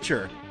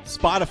 Stitcher,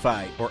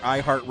 Spotify, or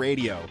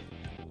iHeartRadio.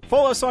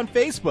 Follow us on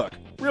Facebook,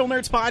 Real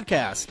Nerds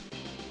Podcast.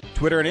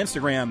 Twitter and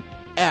Instagram,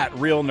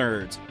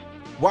 @RealNerds.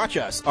 Watch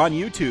us on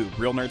YouTube,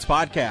 Real Nerds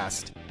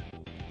Podcast.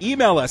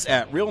 Email us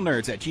at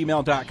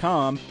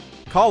realnerds@gmail.com.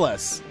 Call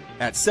us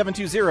at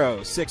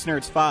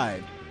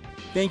 720-6nerds5.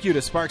 Thank you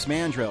to Sparks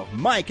Mandrill,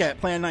 Mike at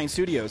Plan 9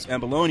 Studios,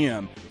 and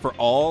Bolognium for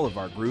all of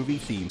our groovy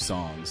theme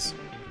songs.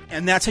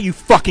 And that's how you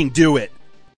fucking do it!